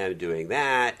is why I'm doing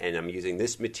that, and I'm using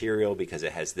this material because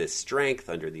it has this strength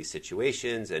under these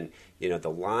situations, and, the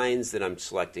lines that I'm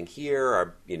selecting here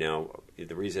are,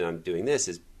 the reason I'm doing this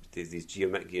is these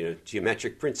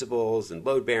geometric principles and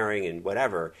load bearing and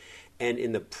whatever. And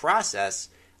in the process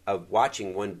of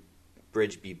watching one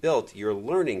bridge be built, you're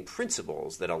learning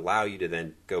principles that allow you to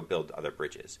then go build other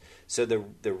bridges. So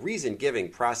the reason giving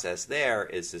process there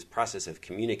is this process of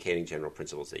communicating general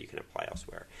principles that you can apply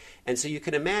elsewhere. And so you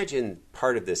can imagine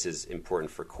part of this is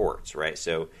important for courts, right?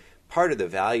 So part of the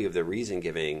value of the reason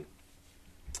giving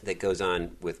that goes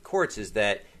on with courts is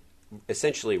that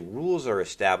essentially rules are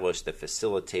established that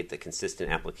facilitate the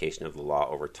consistent application of the law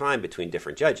over time between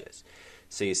different judges.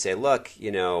 So you say, look,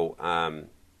 you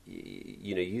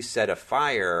set a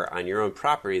fire on your own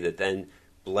property that then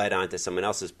bled onto someone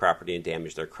else's property and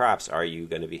damaged their crops. Are you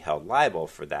going to be held liable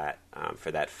for that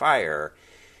fire?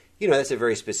 That's a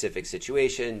very specific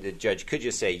situation. The judge could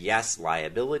just say yes,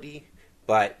 liability,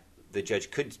 but the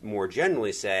judge could more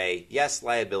generally say yes,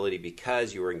 liability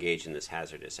because you were engaged in this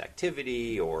hazardous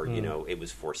activity, or it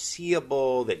was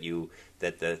foreseeable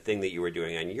that the thing that you were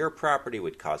doing on your property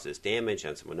would cause this damage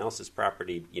on someone else's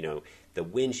property. The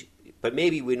wind, but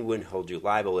maybe wind wouldn't hold you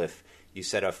liable if you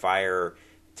set a fire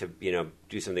to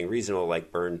do something reasonable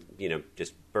like burn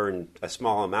a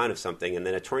small amount of something, and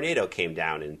then a tornado came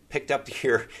down and picked up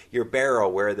your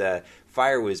barrel where the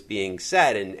fire was being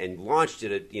set and launched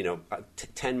it at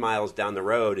 10 miles down the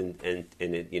road and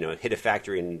it hit a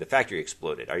factory and the factory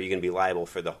exploded. Are you going to be liable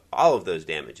for all of those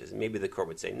damages? And maybe the court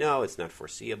would say no, it's not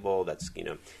foreseeable. That's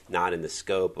not in the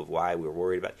scope of why we're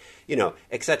worried about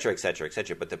et cetera, et cetera, et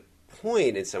cetera. But the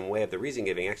point in some way of the reason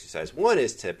giving exercise, one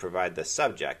is to provide the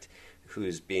subject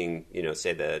who's being,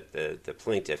 say the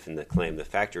plaintiff in the claim, the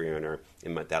factory owner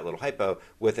in that little hypo,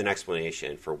 with an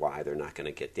explanation for why they're not going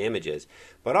to get damages.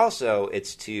 But also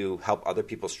it's to help other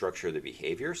people structure the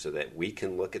behavior so that we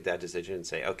can look at that decision and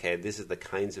say, okay, this is the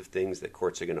kinds of things that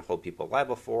courts are going to hold people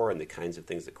liable for and the kinds of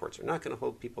things that courts are not going to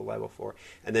hold people liable for.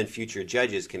 And then future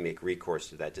judges can make recourse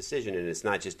to that decision. And it's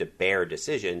not just a bare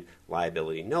decision,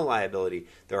 liability, no liability.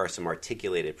 There are some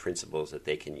articulated principles that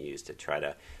they can use to try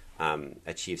to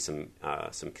achieve some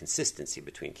consistency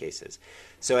between cases.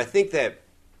 So I think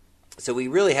so we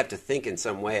really have to think in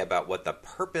some way about what the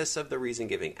purpose of the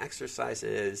reason-giving exercise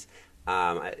is.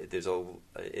 We've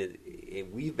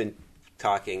been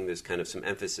talking, there's kind of some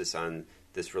emphasis on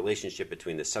this relationship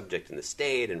between the subject and the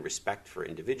state and respect for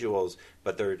individuals,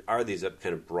 but there are these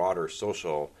kind of broader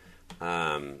social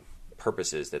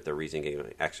purposes that the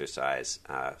reason-giving exercise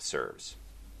serves.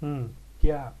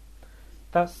 Yeah.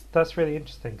 That's really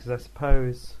interesting, because I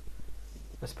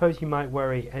suppose you might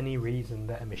worry any reason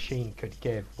that a machine could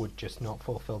give would just not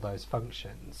fulfill those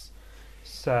functions.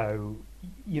 So,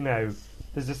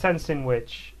 there's a sense in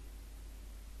which,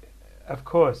 of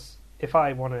course, if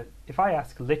I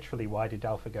ask literally why did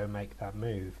AlphaGo make that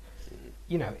move,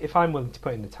 if I'm willing to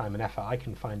put in the time and effort, I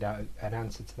can find out an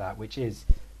answer to that, which is,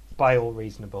 by all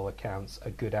reasonable accounts, a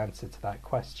good answer to that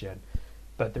question.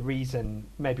 But the reason,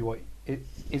 maybe what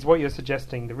you're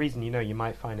suggesting, the reason you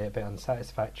might find it a bit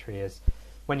unsatisfactory is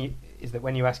when you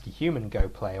ask a human Go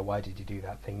player why did you do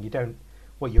that thing,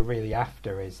 what you're really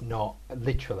after is not a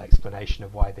literal explanation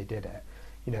of why they did it.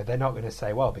 They're not going to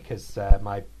say, well, because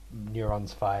my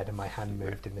neurons fired and my hand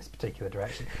moved in this particular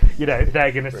direction.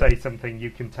 They're going to say something you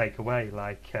can take away,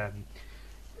 like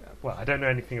well, I don't know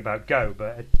anything about Go,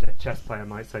 but a chess player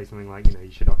might say something like,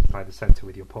 you should occupy the center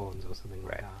with your pawns or something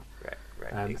like that.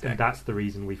 Right, exactly. And that's the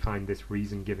reason we find this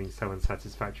reason giving so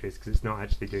unsatisfactory, is because it's not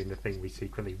actually doing the thing we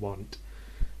secretly want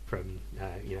from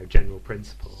general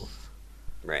principles.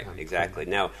 Right, exactly.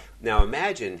 Now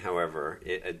imagine, however,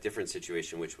 a different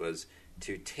situation, which was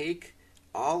to take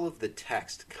all of the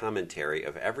text commentary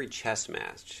of every chess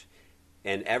match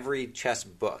and every chess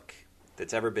book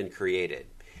that's ever been created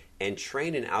and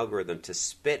train an algorithm to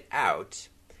spit out,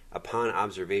 upon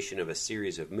observation of a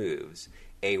series of moves,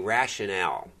 a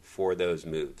rationale for those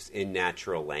moves in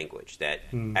natural language that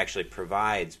actually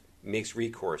makes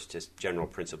recourse to general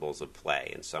principles of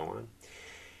play and so on.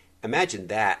 Imagine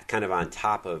that kind of on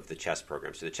top of the chess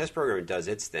program. So the chess program does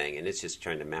its thing, and it's just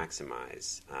trying to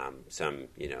maximize some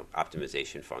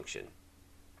optimization function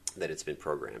that it's been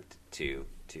programmed to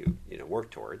work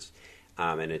towards.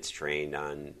 And it's trained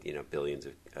on billions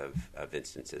of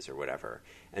instances or whatever,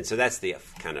 and so that's the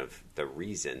kind of the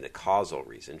reason, the causal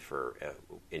reason for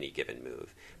any given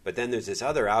move. But then there's this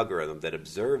other algorithm that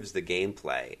observes the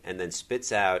gameplay and then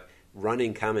spits out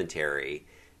running commentary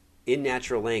in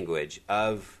natural language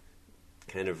of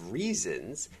kind of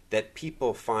reasons that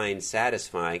people find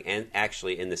satisfying, and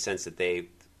actually in the sense that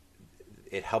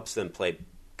it helps them play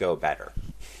Go better.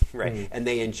 Right, and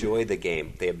they enjoy the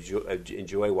game. They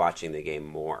enjoy watching the game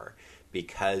more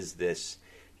because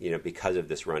of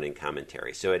this running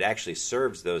commentary. So it actually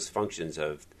serves those functions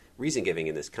of reason giving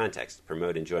in this context,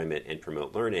 promote enjoyment and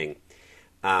promote learning.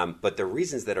 But the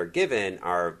reasons that are given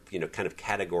are, kind of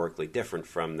categorically different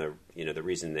from the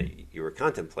reason that you were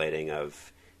contemplating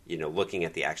of, looking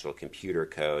at the actual computer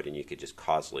code, and you could just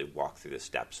causally walk through the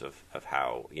steps of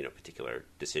how, particular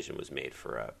decision was made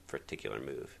for a particular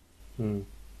move.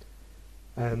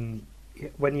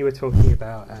 When you were talking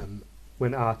about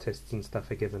when artists and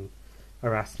stuff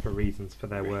are asked for reasons for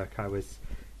their work,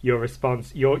 your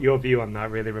response, your view on that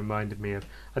really reminded me of,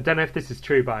 I don't know if this is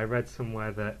true, but I read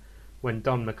somewhere that when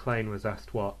Don McLean was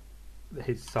asked what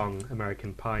his song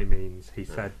American Pie means, he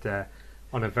said,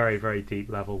 on a very, very deep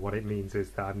level, what it means is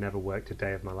that I've never worked a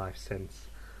day of my life since,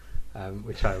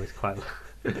 which I was quite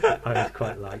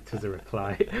liked as a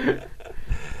reply.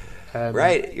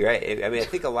 Right, you're right. I mean, I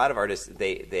think a lot of artists,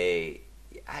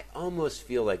 I almost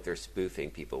feel like they're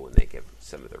spoofing people when they give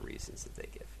some of the reasons that they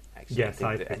give. Actually, yes,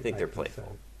 I think they're playful.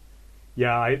 So.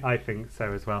 Yeah, I think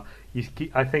so as well.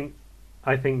 I think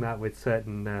that with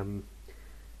certain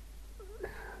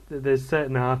there's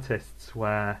certain artists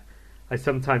where I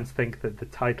sometimes think that the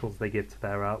titles they give to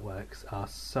their artworks are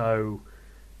so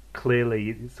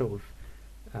clearly sort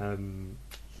of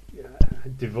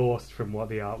divorced from what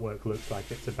the artwork looks like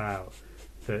it's about,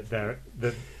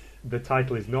 that the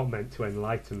title is not meant to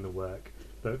enlighten the work,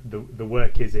 but the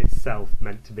work is itself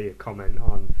meant to be a comment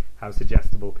on how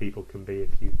suggestible people can be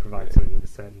if you provide something with a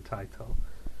certain title.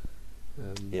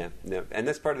 And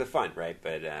that's part of the fun, right?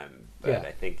 But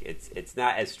I think it's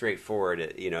not as straightforward,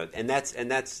 and that's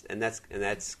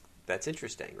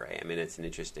interesting, right? I mean, it's an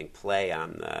interesting play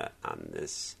on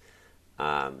this,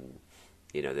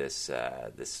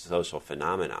 this social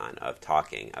phenomenon of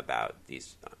talking about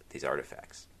these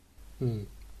artifacts.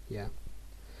 Yeah.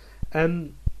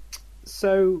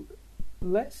 So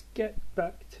let's get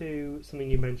back to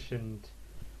something you mentioned.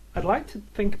 I'd like to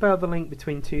think about the link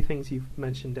between two things you've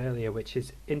mentioned earlier, which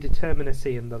is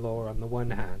indeterminacy in the law on the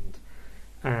one hand,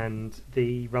 and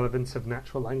the relevance of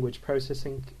natural language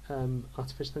processing,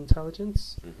 artificial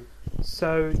intelligence. Mm-hmm.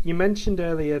 So you mentioned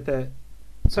earlier that,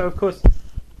 of course,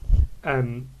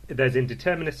 there's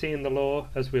indeterminacy in the law,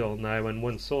 as we all know, and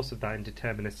one source of that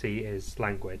indeterminacy is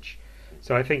language.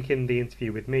 So I think in the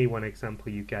interview with me, one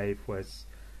example you gave was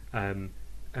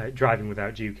driving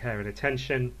without due care and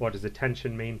attention. What does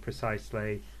attention mean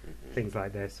precisely? Things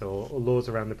like this, or laws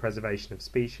around the preservation of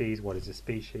species. What is a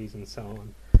species, and so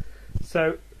on.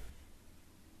 So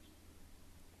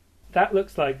that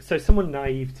looks like, someone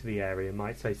naive to the area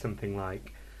might say something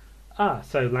like,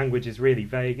 so language is really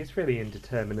vague, it's really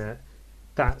indeterminate.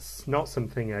 That's not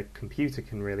something a computer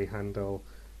can really handle.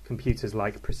 Computers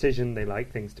like precision, they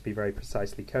like things to be very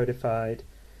precisely codified.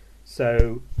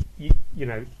 So,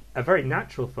 a very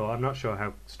natural thought, I'm not sure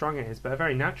how strong it is, but a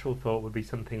very natural thought would be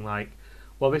something like,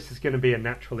 well, this is going to be a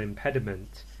natural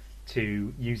impediment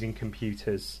to using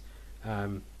computers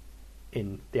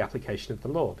in the application of the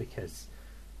law, because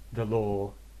the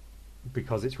law,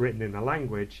 because it's written in a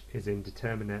language, is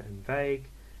indeterminate and vague,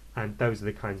 and those are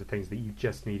the kinds of things that you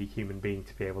just need a human being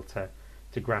to be able to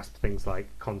grasp things like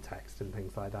context and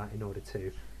things like that in order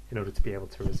to be able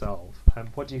to resolve.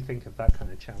 What do you think of that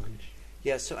kind of challenge?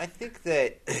 Yeah, so I think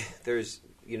that there's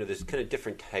kind of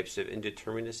different types of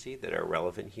indeterminacy that are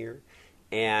relevant here,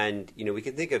 and we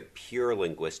can think of pure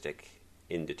linguistic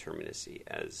indeterminacy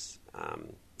as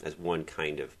one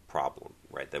kind of problem,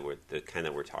 right? The kind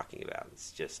that we're talking about.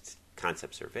 It's just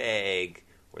concepts are vague,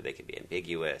 or they can be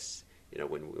ambiguous,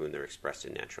 when they're expressed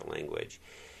in natural language.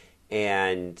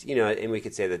 And, and we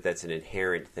could say that that's an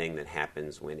inherent thing that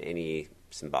happens when any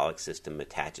symbolic system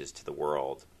attaches to the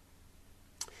world.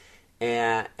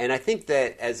 And I think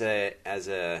that as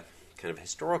a kind of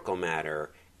historical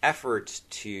matter, efforts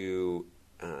to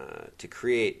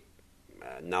create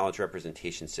knowledge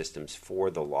representation systems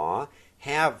for the law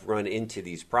have run into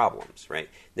these problems, right?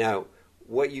 Now,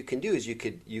 what you can do is you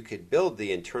could build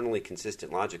the internally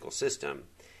consistent logical system.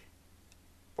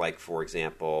 Like, for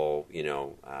example,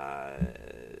 you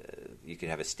could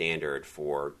have a standard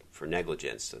for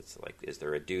negligence. So it's like, is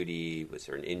there a duty? Was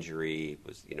there an injury?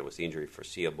 Was the injury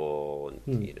foreseeable?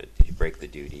 And did you break the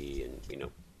duty? And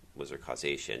was there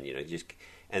causation?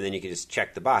 And then you can just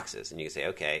check the boxes, and you can say,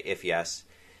 okay, if yes,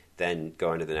 then go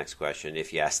on to the next question.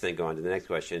 If yes, then go on to the next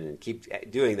question, and keep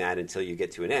doing that until you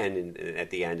get to an end. And at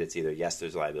the end, it's either yes,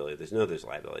 there's liability, there's no, there's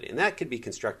liability. And that could be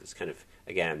constructed as kind of,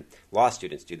 again, law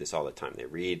students do this all the time. They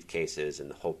read cases, and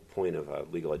the whole point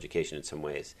of legal education in some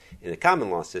ways in the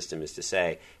common law system is to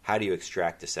say, how do you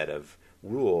extract a set of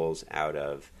rules out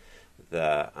of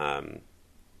a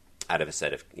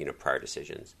set of prior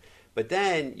decisions? But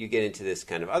then you get into this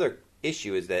kind of other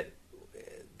issue, is that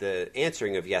the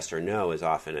answering of yes or no is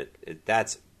often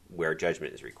that's where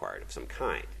judgment is required of some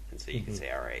kind. And so you can say,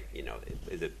 all right,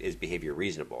 is behavior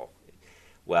reasonable?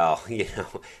 Well,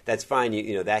 that's fine.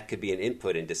 That could be an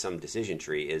input into some decision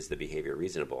tree. Is the behavior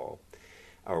reasonable,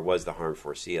 or was the harm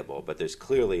foreseeable? But there's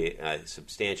clearly a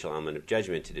substantial element of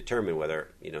judgment to determine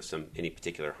whether any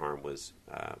particular harm was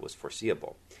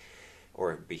foreseeable,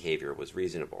 or behavior was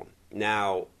reasonable.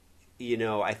 Now,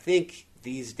 I think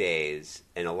these days,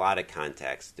 in a lot of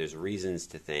contexts, there's reasons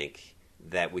to think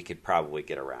that we could probably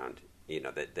get around,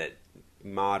 that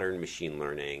modern machine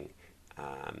learning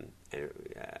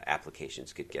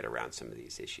applications could get around some of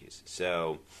these issues.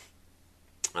 So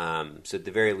at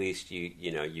the very least,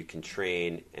 you can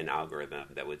train an algorithm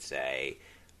that would say,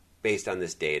 based on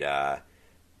this data,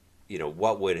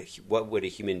 what would a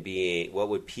human being,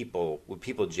 would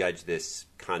people judge this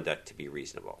conduct to be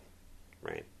reasonable,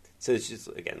 right? So it's just,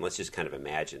 again, let's just kind of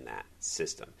imagine that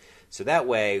system. So that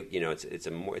way, it's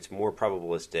more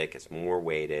probabilistic, it's more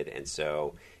weighted, and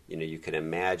so you can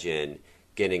imagine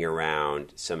getting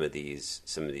around some of these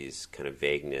kind of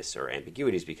vagueness or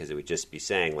ambiguities, because it would just be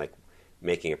saying, like,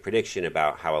 making a prediction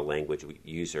about how a language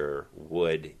user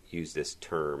would use this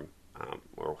term,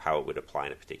 or how it would apply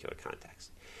in a particular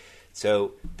context.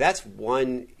 So that's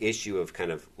one issue of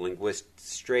kind of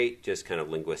straight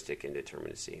linguistic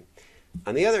indeterminacy.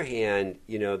 On the other hand,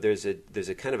 there's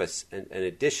a kind of an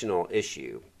additional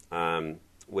issue,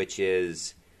 which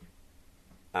is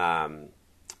I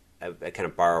kind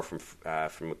of borrow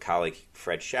from a colleague,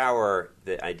 Fred Schauer,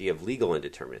 the idea of legal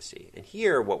indeterminacy. And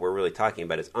here, what we're really talking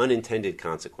about is unintended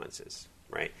consequences,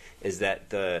 right? Is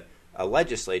that a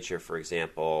legislature, for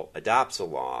example, adopts a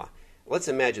law. Let's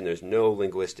imagine there's no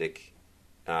linguistic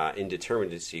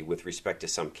indeterminacy with respect to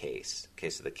some case. Okay,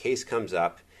 so the case comes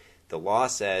up. The law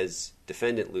says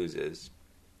defendant loses,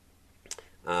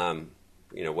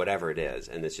 whatever it is,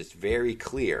 and it's just very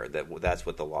clear that that's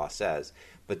what the law says.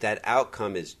 But that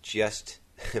outcome is just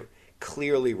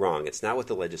clearly wrong. It's not what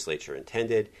the legislature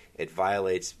intended. It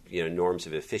violates norms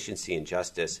of efficiency and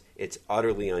justice. It's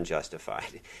utterly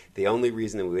unjustified. The only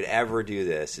reason that we would ever do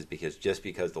this is because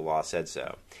the law said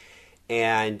so.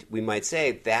 And we might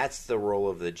say that's the role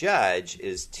of the judge,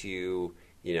 is to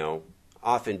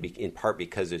often in part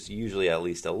because there's usually at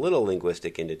least a little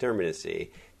linguistic indeterminacy,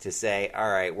 to say, all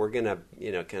right, we're going to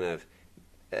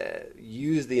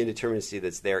use the indeterminacy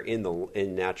that's there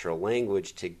in natural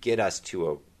language to get us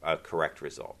to a correct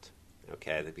result,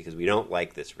 okay? Because we don't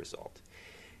like this result.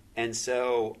 And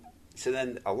so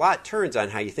then a lot turns on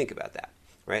how you think about that,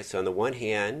 right? So on the one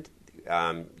hand,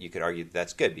 you could argue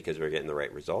that's good because we're getting the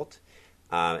right result.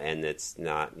 And it's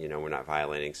not, we're not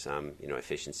violating some,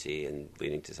 efficiency and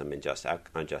leading to some unjust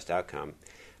outcome.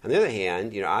 On the other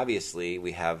hand, obviously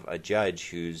we have a judge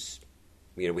who's,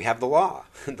 we have the law.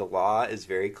 The law is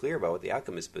very clear about what the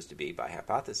outcome is supposed to be by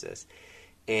hypothesis,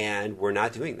 and we're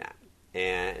not doing that.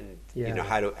 And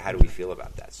how do we feel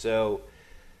about that? So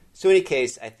in any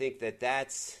case, I think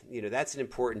that's an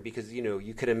important, because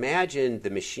you could imagine the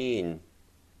machine.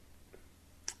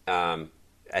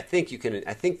 I think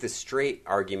the straight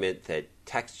argument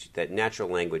that natural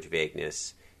language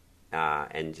vagueness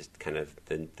and just kind of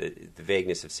the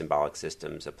vagueness of symbolic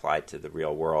systems applied to the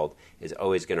real world is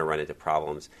always going to run into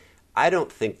problems. I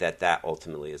don't think that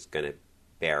ultimately is going to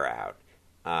bear out.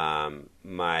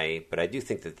 But I do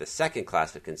think that the second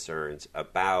class of concerns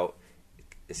about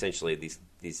essentially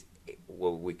these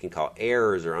what we can call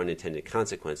errors or unintended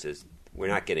consequences, we're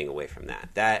not getting away from that.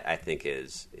 That, I think,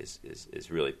 is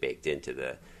really baked into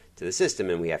the system,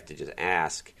 and we have to just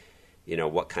ask,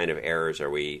 what kind of errors are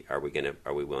we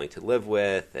willing to live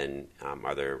with, and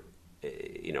are there,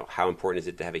 how important is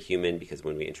it to have a human? Because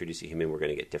when we introduce a human, we're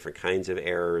going to get different kinds of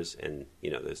errors, and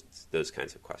those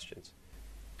kinds of questions.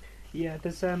 Yeah,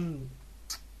 there's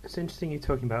it's interesting you're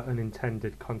talking about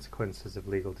unintended consequences of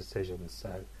legal decisions.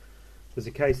 So there's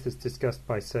a case that's discussed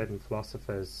by certain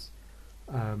philosophers.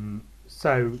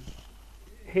 So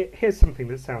here's something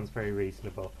that sounds very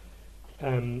reasonable.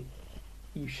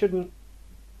 You shouldn't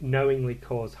knowingly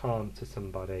cause harm to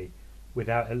somebody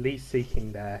without at least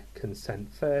seeking their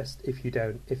consent first,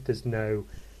 if there's no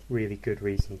really good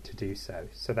reason to do so.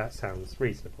 So that sounds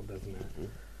reasonable, doesn't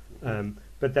it?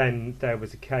 But then there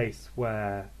was a case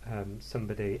where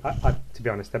somebody, to be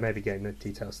honest, I may be getting the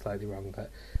details slightly wrong, but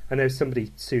I know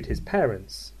somebody sued his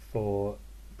parents for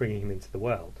bringing him into the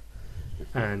world.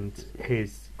 And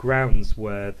his grounds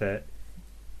were that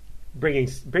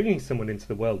bringing someone into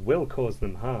the world will cause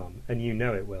them harm, and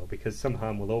it will, because some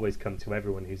harm will always come to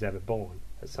everyone who's ever born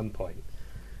at some point.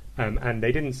 And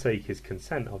they didn't seek his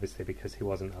consent, obviously, because he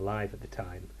wasn't alive at the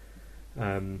time.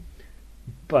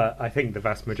 But I think the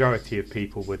vast majority of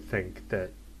people would think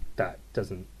that that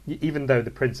doesn't, even though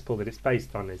the principle that it's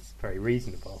based on is very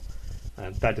reasonable,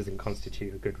 that doesn't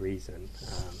constitute a good reason,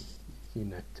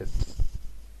 to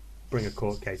bring a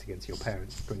court case against your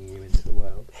parents bringing you into the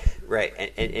world. Right,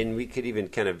 and we could even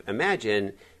kind of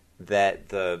imagine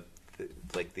that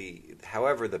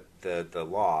however the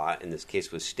law in this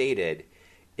case was stated,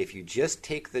 if you just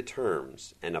take the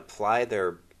terms and apply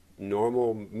their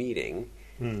normal meaning,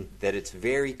 that it's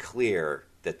very clear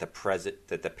that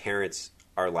the parents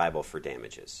are liable for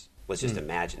damages. Let's just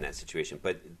imagine that situation.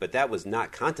 But that was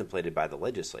not contemplated by the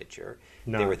legislature.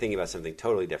 No. They were thinking about something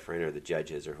totally different, or the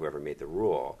judges, or whoever made the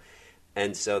rule.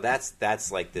 And so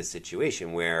that's like this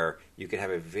situation where you could have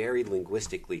a very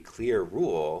linguistically clear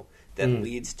rule that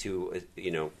leads to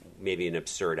maybe an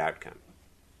absurd outcome.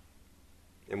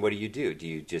 And what do? Do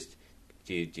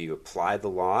you apply the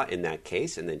law in that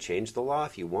case and then change the law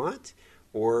if you want,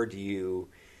 or do you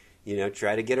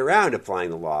try to get around applying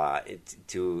the law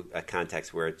to a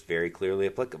context where it's very clearly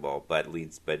applicable, but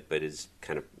is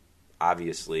kind of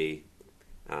obviously,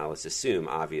 let's assume,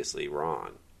 obviously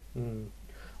wrong?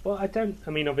 Well,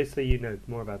 obviously you know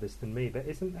more about this than me, but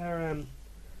isn't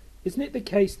it the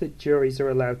case that juries are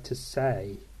allowed to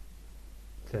say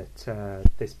that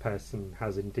this person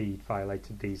has indeed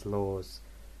violated these laws,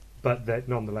 but that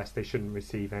nonetheless they shouldn't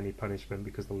receive any punishment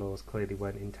because the laws clearly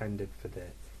weren't intended for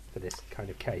this kind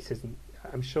of case?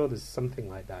 I'm sure there's something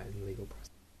like that in legal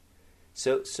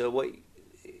practice. So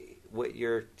what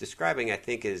you're describing, I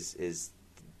think, is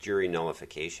jury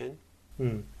nullification.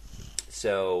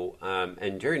 So,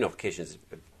 and jury nullification is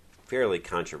a fairly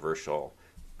controversial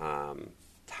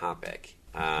topic.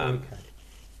 Okay.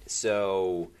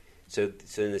 So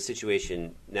in the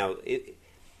situation now,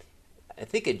 I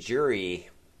think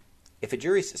if a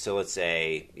jury, so let's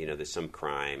say there's some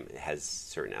crime, it has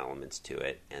certain elements to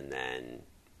it, and then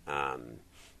and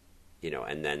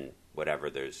then whatever,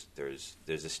 there's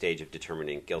a stage of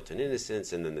determining guilt and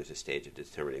innocence, and then there's a stage of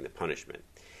determining the punishment.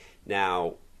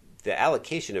 Now, the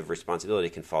allocation of responsibility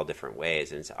can fall different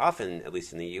ways, and it's often, at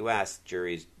least in the U.S.,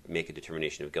 juries make a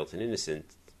determination of guilt and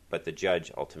innocence, but the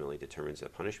judge ultimately determines the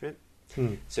punishment.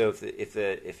 So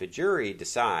if a jury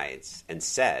decides and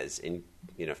says,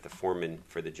 if the foreman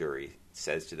for the jury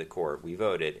says to the court, we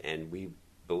voted and we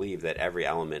believe that every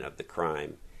element of the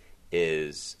crime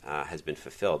has been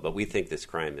fulfilled, but we think this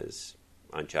crime is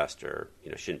unjust or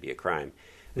shouldn't be a crime,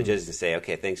 the judge is to say,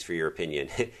 okay, thanks for your opinion,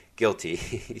 guilty.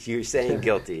 You're saying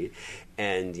guilty,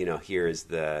 and here's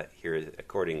the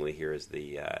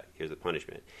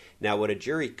punishment. Now, what a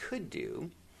jury could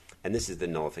do, and this is the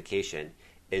nullification,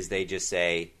 is they just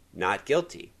say not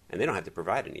guilty, and they don't have to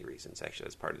provide any reasons. Actually,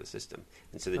 that's part of the system.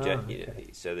 And so the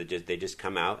judge, they just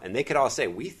come out, and they could all say,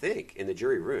 we think in the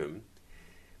jury room,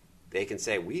 they can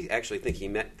say, we actually think he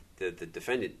met the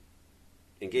defendant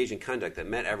engaged in conduct that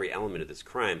met every element of this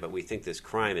crime, but we think this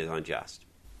crime is unjust.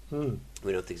 We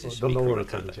don't think this should be criminal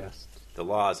conduct. Unjust. The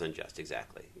law is unjust,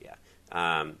 exactly. Yeah.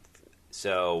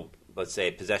 So let's say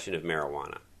possession of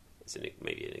marijuana is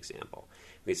maybe an example.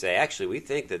 We say, actually, we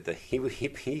think that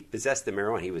he possessed the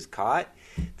marijuana. He was caught.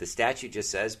 The statute just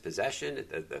says possession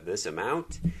of this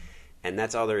amount, and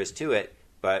that's all there is to it.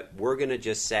 But we're going to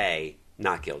just say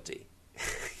not guilty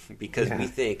because we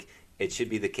think it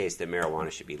should be the case that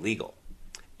marijuana should be legal,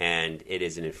 and it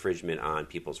is an infringement on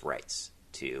people's rights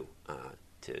to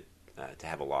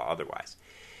have a law otherwise.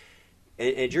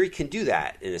 And a jury can do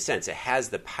that in a sense. It has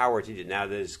the power to do it. Now,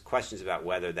 there's questions about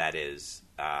whether that is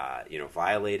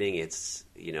violating its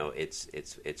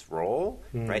role,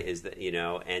 right? Is that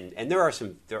and there are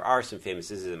some famous.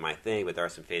 This isn't my thing, but there are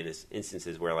some famous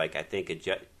instances where, like, I think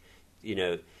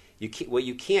what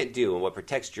you can't do, and what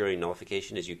protects jury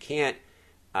nullification is you can't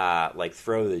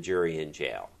throw the jury in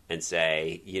jail and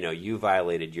say you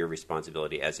violated your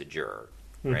responsibility as a juror,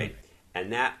 right?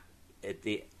 And that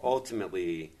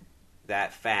ultimately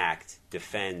that fact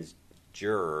defends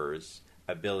jurors'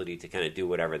 ability to kind of do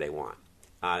whatever they want.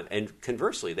 And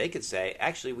conversely, they could say,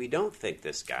 actually, we don't think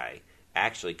this guy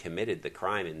actually committed the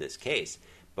crime in this case,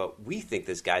 but we think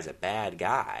this guy's a bad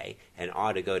guy and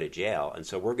ought to go to jail, and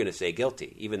so we're going to say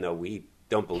guilty, even though we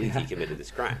don't believe he committed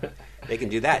this crime. They can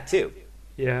do that too.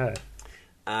 Yeah.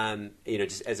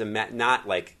 Just as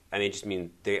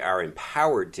they are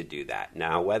empowered to do that.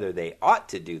 Now, whether they ought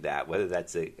to do that, whether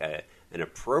that's an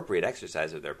appropriate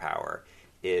exercise of their power,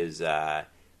 is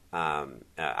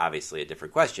obviously a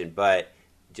different question. But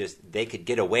just they could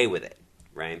get away with it,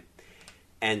 right?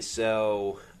 And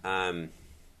so, in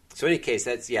any case,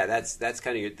 that's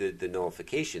kind of the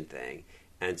nullification thing.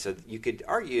 And so you could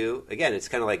argue, again, it's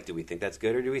kind of like, do we think that's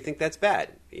good or do we think that's bad?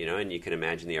 And you can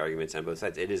imagine the arguments on both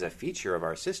sides. It is a feature of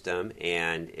our system,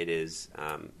 and it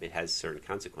has certain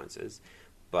consequences.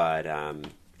 But,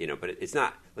 but it's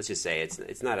not, let's just say,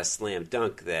 it's not a slam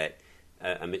dunk that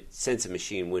since a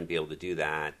machine wouldn't be able to do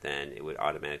that, then it would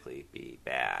automatically be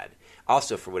bad.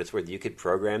 Also, for what it's worth, you could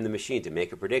program the machine to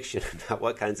make a prediction about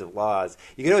what kinds of laws.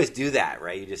 You can always do that,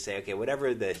 right? You just say, okay,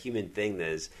 whatever the human thing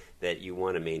is that you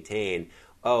want to maintain,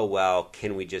 oh, well,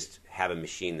 can we just have a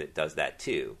machine that does that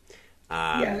too?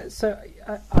 So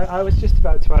I was just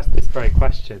about to ask this very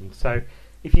question. So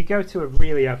if you go to a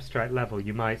really abstract level,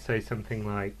 you might say something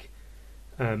like,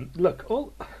 look,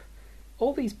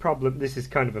 all these problems, this is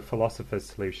kind of a philosopher's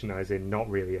solution, as in not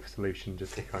really a solution,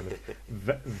 just a kind of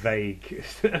vague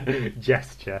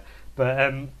gesture.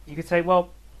 But you could say, well,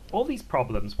 all these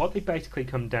problems, what they basically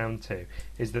come down to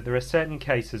is that there are certain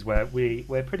cases where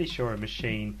we're pretty sure a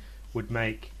machine would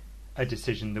make a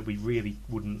decision that we really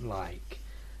wouldn't like.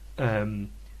 And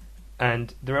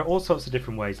there are all sorts of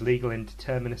different ways. Legal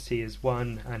indeterminacy is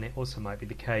one, and it also might be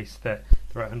the case that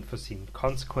there are unforeseen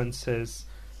consequences,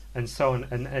 and so on,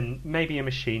 and maybe a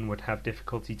machine would have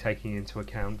difficulty taking into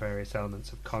account various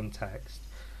elements of context.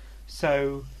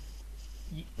 So,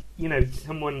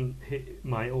 someone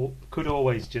could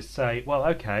always just say, well,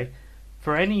 okay,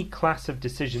 for any class of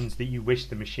decisions that you wish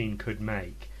the machine could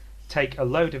make, take a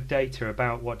load of data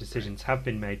about what decisions have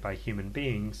been made by human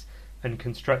beings and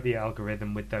construct the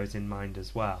algorithm with those in mind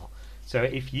as well. So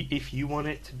if you want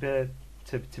it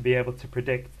to be able to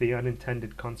predict the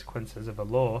unintended consequences of a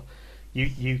law,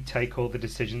 You take all the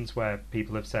decisions where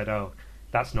people have said, oh,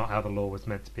 that's not how the law was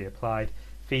meant to be applied,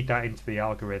 feed that into the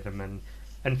algorithm,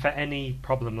 and for any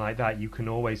problem like that, you can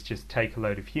always just take a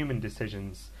load of human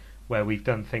decisions where we've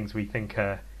done things we think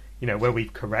are, where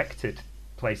we've corrected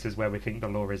places where we think the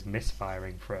law is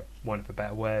misfiring, for want of a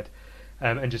better word,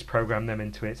 and just program them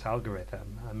into its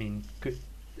algorithm. I mean,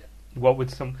 what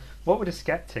would a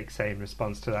skeptic say in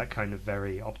response to that kind of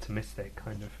very optimistic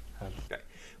kind of... Okay.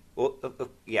 Well,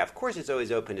 yeah, of course it's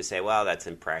always open to say, well, that's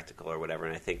impractical or whatever,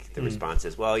 and I think the response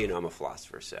is, well, I'm a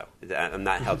philosopher, so I'm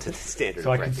not held to the standard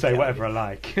so of I can say whatever I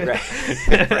like.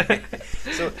 Right. Right.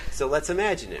 So let's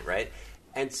imagine it, right?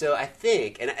 And so I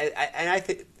think, and I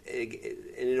think,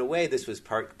 and in a way, this was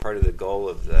part of the goal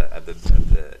of the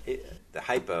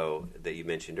hypo that you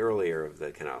mentioned earlier, of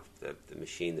the kind of the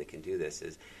machine that can do this,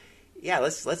 is, yeah,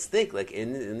 let's think, like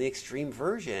in the extreme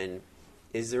version,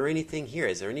 is there anything here?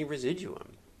 Is there any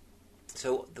residuum?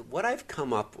 So what I've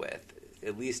come up with,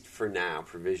 at least for now,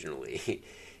 provisionally,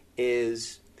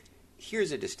 is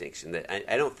here's a distinction that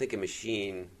I don't think a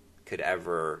machine could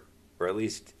ever, or at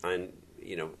least on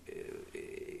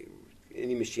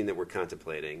any machine that we're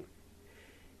contemplating.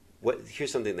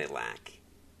 Here's something they lack.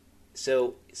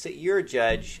 So you're a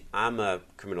judge. I'm a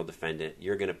criminal defendant.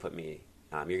 You're going to put me.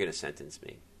 You're going to sentence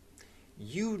me.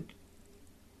 You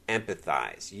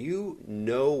empathize. You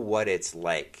know what it's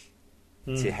like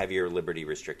to have your liberty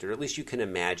restricted, or at least you can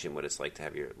imagine what it's like to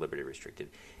have your liberty restricted,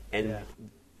 and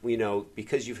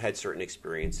because you've had certain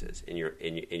experiences in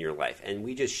your life, and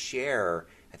we just share.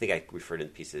 I think I referred in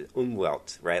the piece as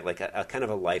Umwelt, right? Like a kind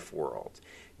of a life world.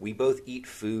 We both eat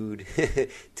food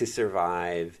to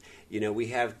survive. We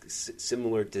have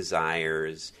similar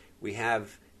desires. We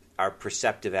have our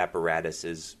perceptive apparatus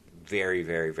is very,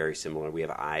 very, very similar. We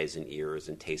have eyes and ears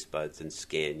and taste buds and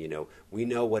skin. We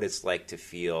know what it's like to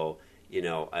feel.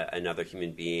 Another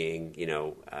human being,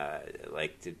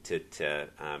 like to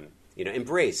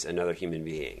embrace another human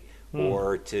being,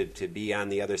 or to be on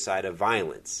the other side of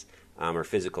violence, or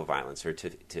physical violence, or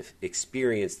to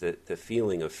experience the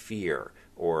feeling of fear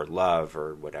or love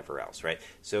or whatever else, right?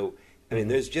 So, I mean,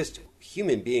 there's just,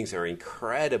 human beings are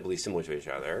incredibly similar to each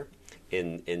other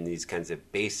in these kinds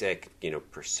of basic,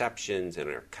 perceptions and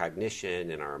our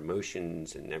cognition and our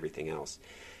emotions and everything else.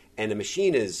 And a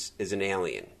machine is an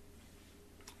alien.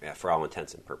 Yeah, for all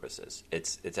intents and purposes,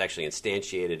 it's actually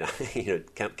instantiated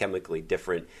on chemically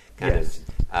different kind of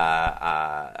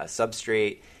a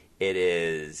substrate. It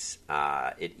is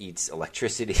it eats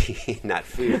electricity, not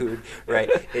food, right?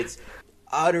 It's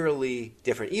utterly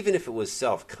different. Even if it was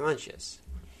self-conscious,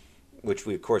 which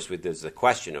we, of course, there's the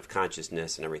question of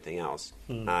consciousness and everything else.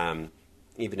 Even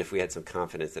if we had some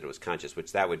confidence that it was conscious,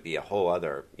 which that would be a whole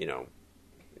other,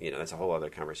 that's a whole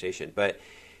other conversation. But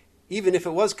even if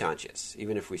it was conscious,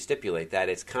 even if we stipulate that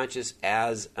it's conscious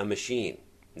as a machine,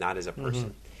 not as a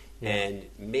person. Yeah. And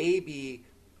maybe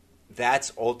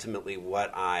that's ultimately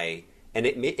and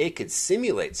it could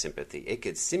simulate sympathy, it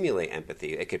could simulate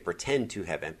empathy, it could pretend to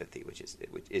have empathy, which is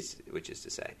to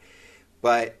say.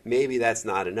 But maybe that's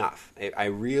not enough. I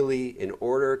really, in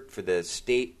order for the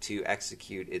state to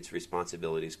execute its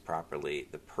responsibilities properly,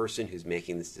 the person who's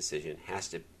making this decision has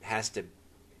to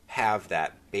have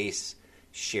that base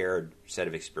shared set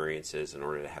of experiences in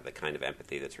order to have the kind of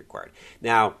empathy that's required.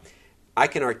 Now, I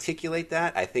can articulate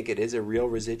that. I think it is a real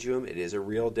residuum. It is a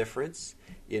real difference.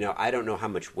 I don't know how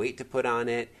much weight to put on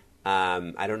it.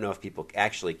 I don't know if people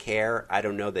actually care. I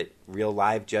don't know that real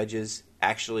live judges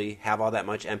actually have all that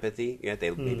much empathy. They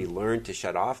maybe learn to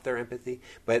shut off their empathy,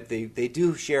 but they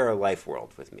do share a life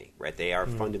world with me, right? They are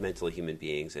fundamental human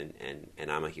beings, and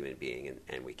I'm a human being,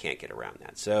 and we can't get around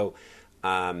that. So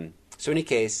in any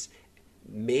case,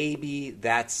 maybe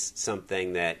that's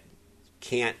something that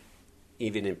can't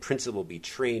even in principle be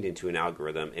trained into an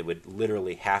algorithm. It would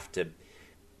literally have to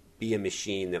be a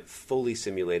machine that fully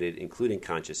simulated, including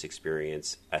conscious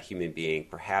experience, a human being,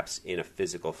 perhaps in a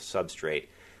physical substrate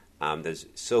that's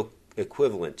so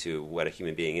equivalent to what a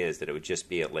human being is that it would just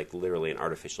be like literally an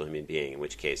artificial human being, in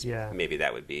which case maybe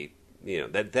that would be,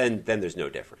 then there's no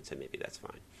difference, and maybe that's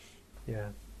fine. Yeah.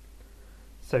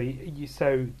 So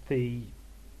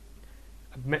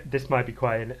this might be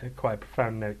quite a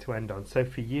profound note to end on. So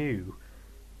for you,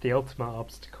 the ultimate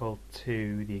obstacle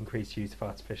to the increased use of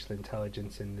artificial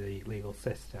intelligence in the legal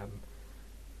system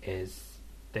is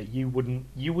that you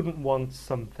wouldn't want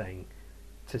something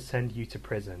to send you to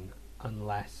prison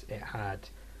unless it had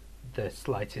the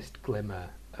slightest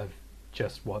glimmer of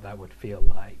just what that would feel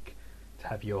like to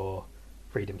have your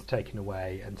freedoms taken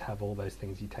away and to have all those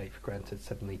things you take for granted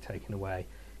suddenly taken away.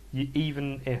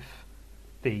 Even if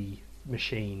the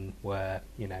machine were,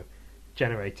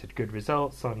 generated good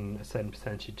results on a certain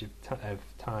percentage of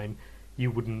time, you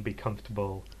wouldn't be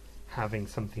comfortable having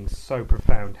something so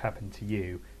profound happen to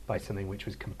you by something which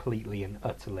was completely and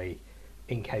utterly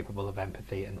incapable of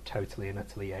empathy and totally and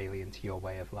utterly alien to your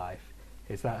way of life.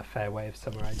 Is that a fair way of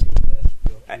summarizing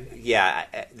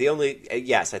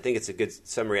yes, I think it's a good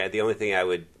summary. The only thing I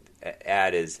would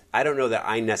add is I don't know that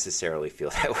I necessarily feel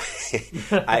that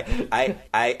way.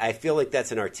 I feel like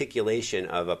that's an articulation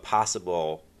of a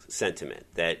possible sentiment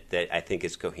that I think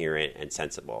is coherent and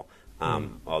sensible,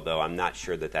 although I'm not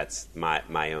sure that that's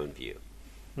my own view.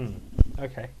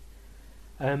 Okay.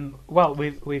 Well,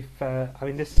 we've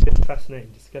this has been a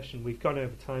fascinating discussion. We've gone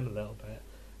over time a little bit,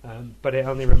 but it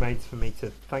only remains for me to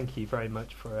thank you very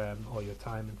much for all your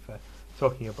time and for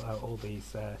talking about all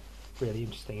these really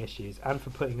interesting issues and for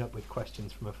putting up with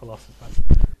questions from a philosopher.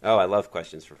 Oh, I love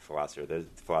questions from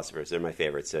philosophers. They're my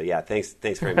favorites. So yeah, thanks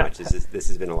very much. This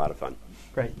has been a lot of fun.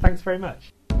 Great. Thanks very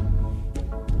much.